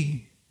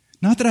see.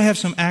 Not that I have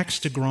some axe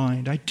to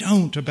grind. I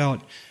don't,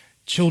 about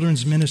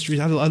children's ministries.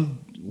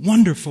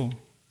 Wonderful.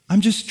 I'm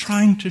just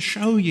trying to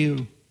show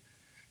you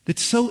that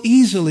so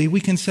easily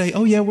we can say,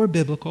 "Oh yeah, we're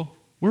biblical.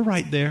 We're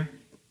right there."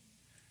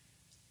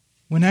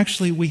 When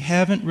actually we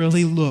haven't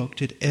really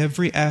looked at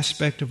every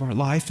aspect of our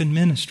life and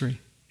ministry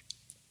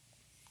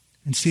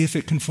and see if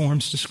it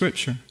conforms to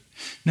Scripture.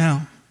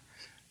 Now,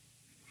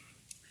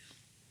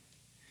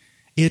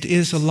 it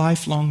is a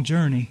lifelong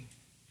journey.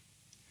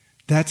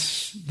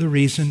 That's the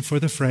reason for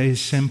the phrase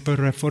 "semper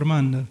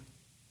reformanda."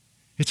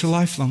 It's a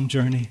lifelong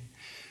journey.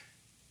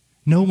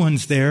 No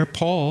one's there.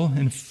 Paul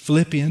in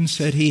Philippians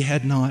said he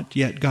had not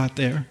yet got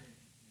there.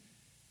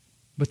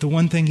 But the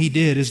one thing he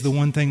did is the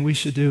one thing we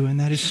should do, and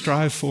that is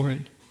strive for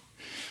it.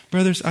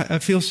 Brothers, I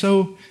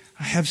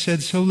have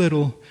said so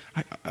little.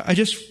 I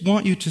just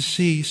want you to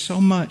see so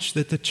much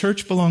that the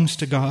church belongs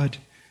to God,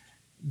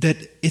 that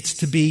it's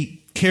to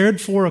be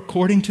cared for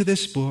according to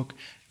this book,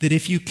 that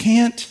if you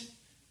can't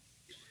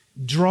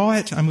draw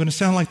it, I'm going to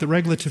sound like the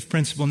regulative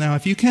principle now.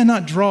 If you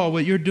cannot draw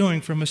what you're doing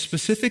from a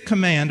specific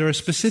command or a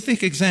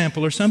specific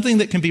example or something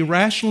that can be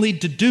rationally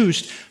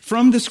deduced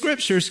from the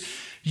Scriptures,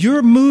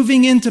 you're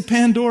moving into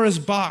Pandora's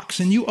box,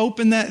 and you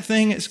open that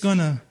thing, it's going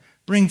to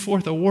bring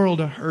forth a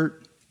world of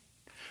hurt.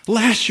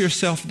 Lash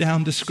yourself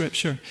down to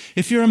Scripture.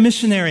 If you're a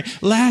missionary,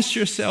 lash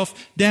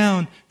yourself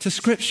down to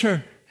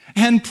Scripture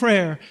and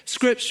prayer,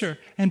 Scripture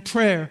and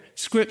prayer,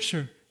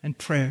 Scripture and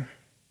prayer.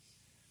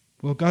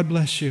 Well, God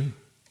bless you.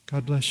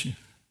 God bless you.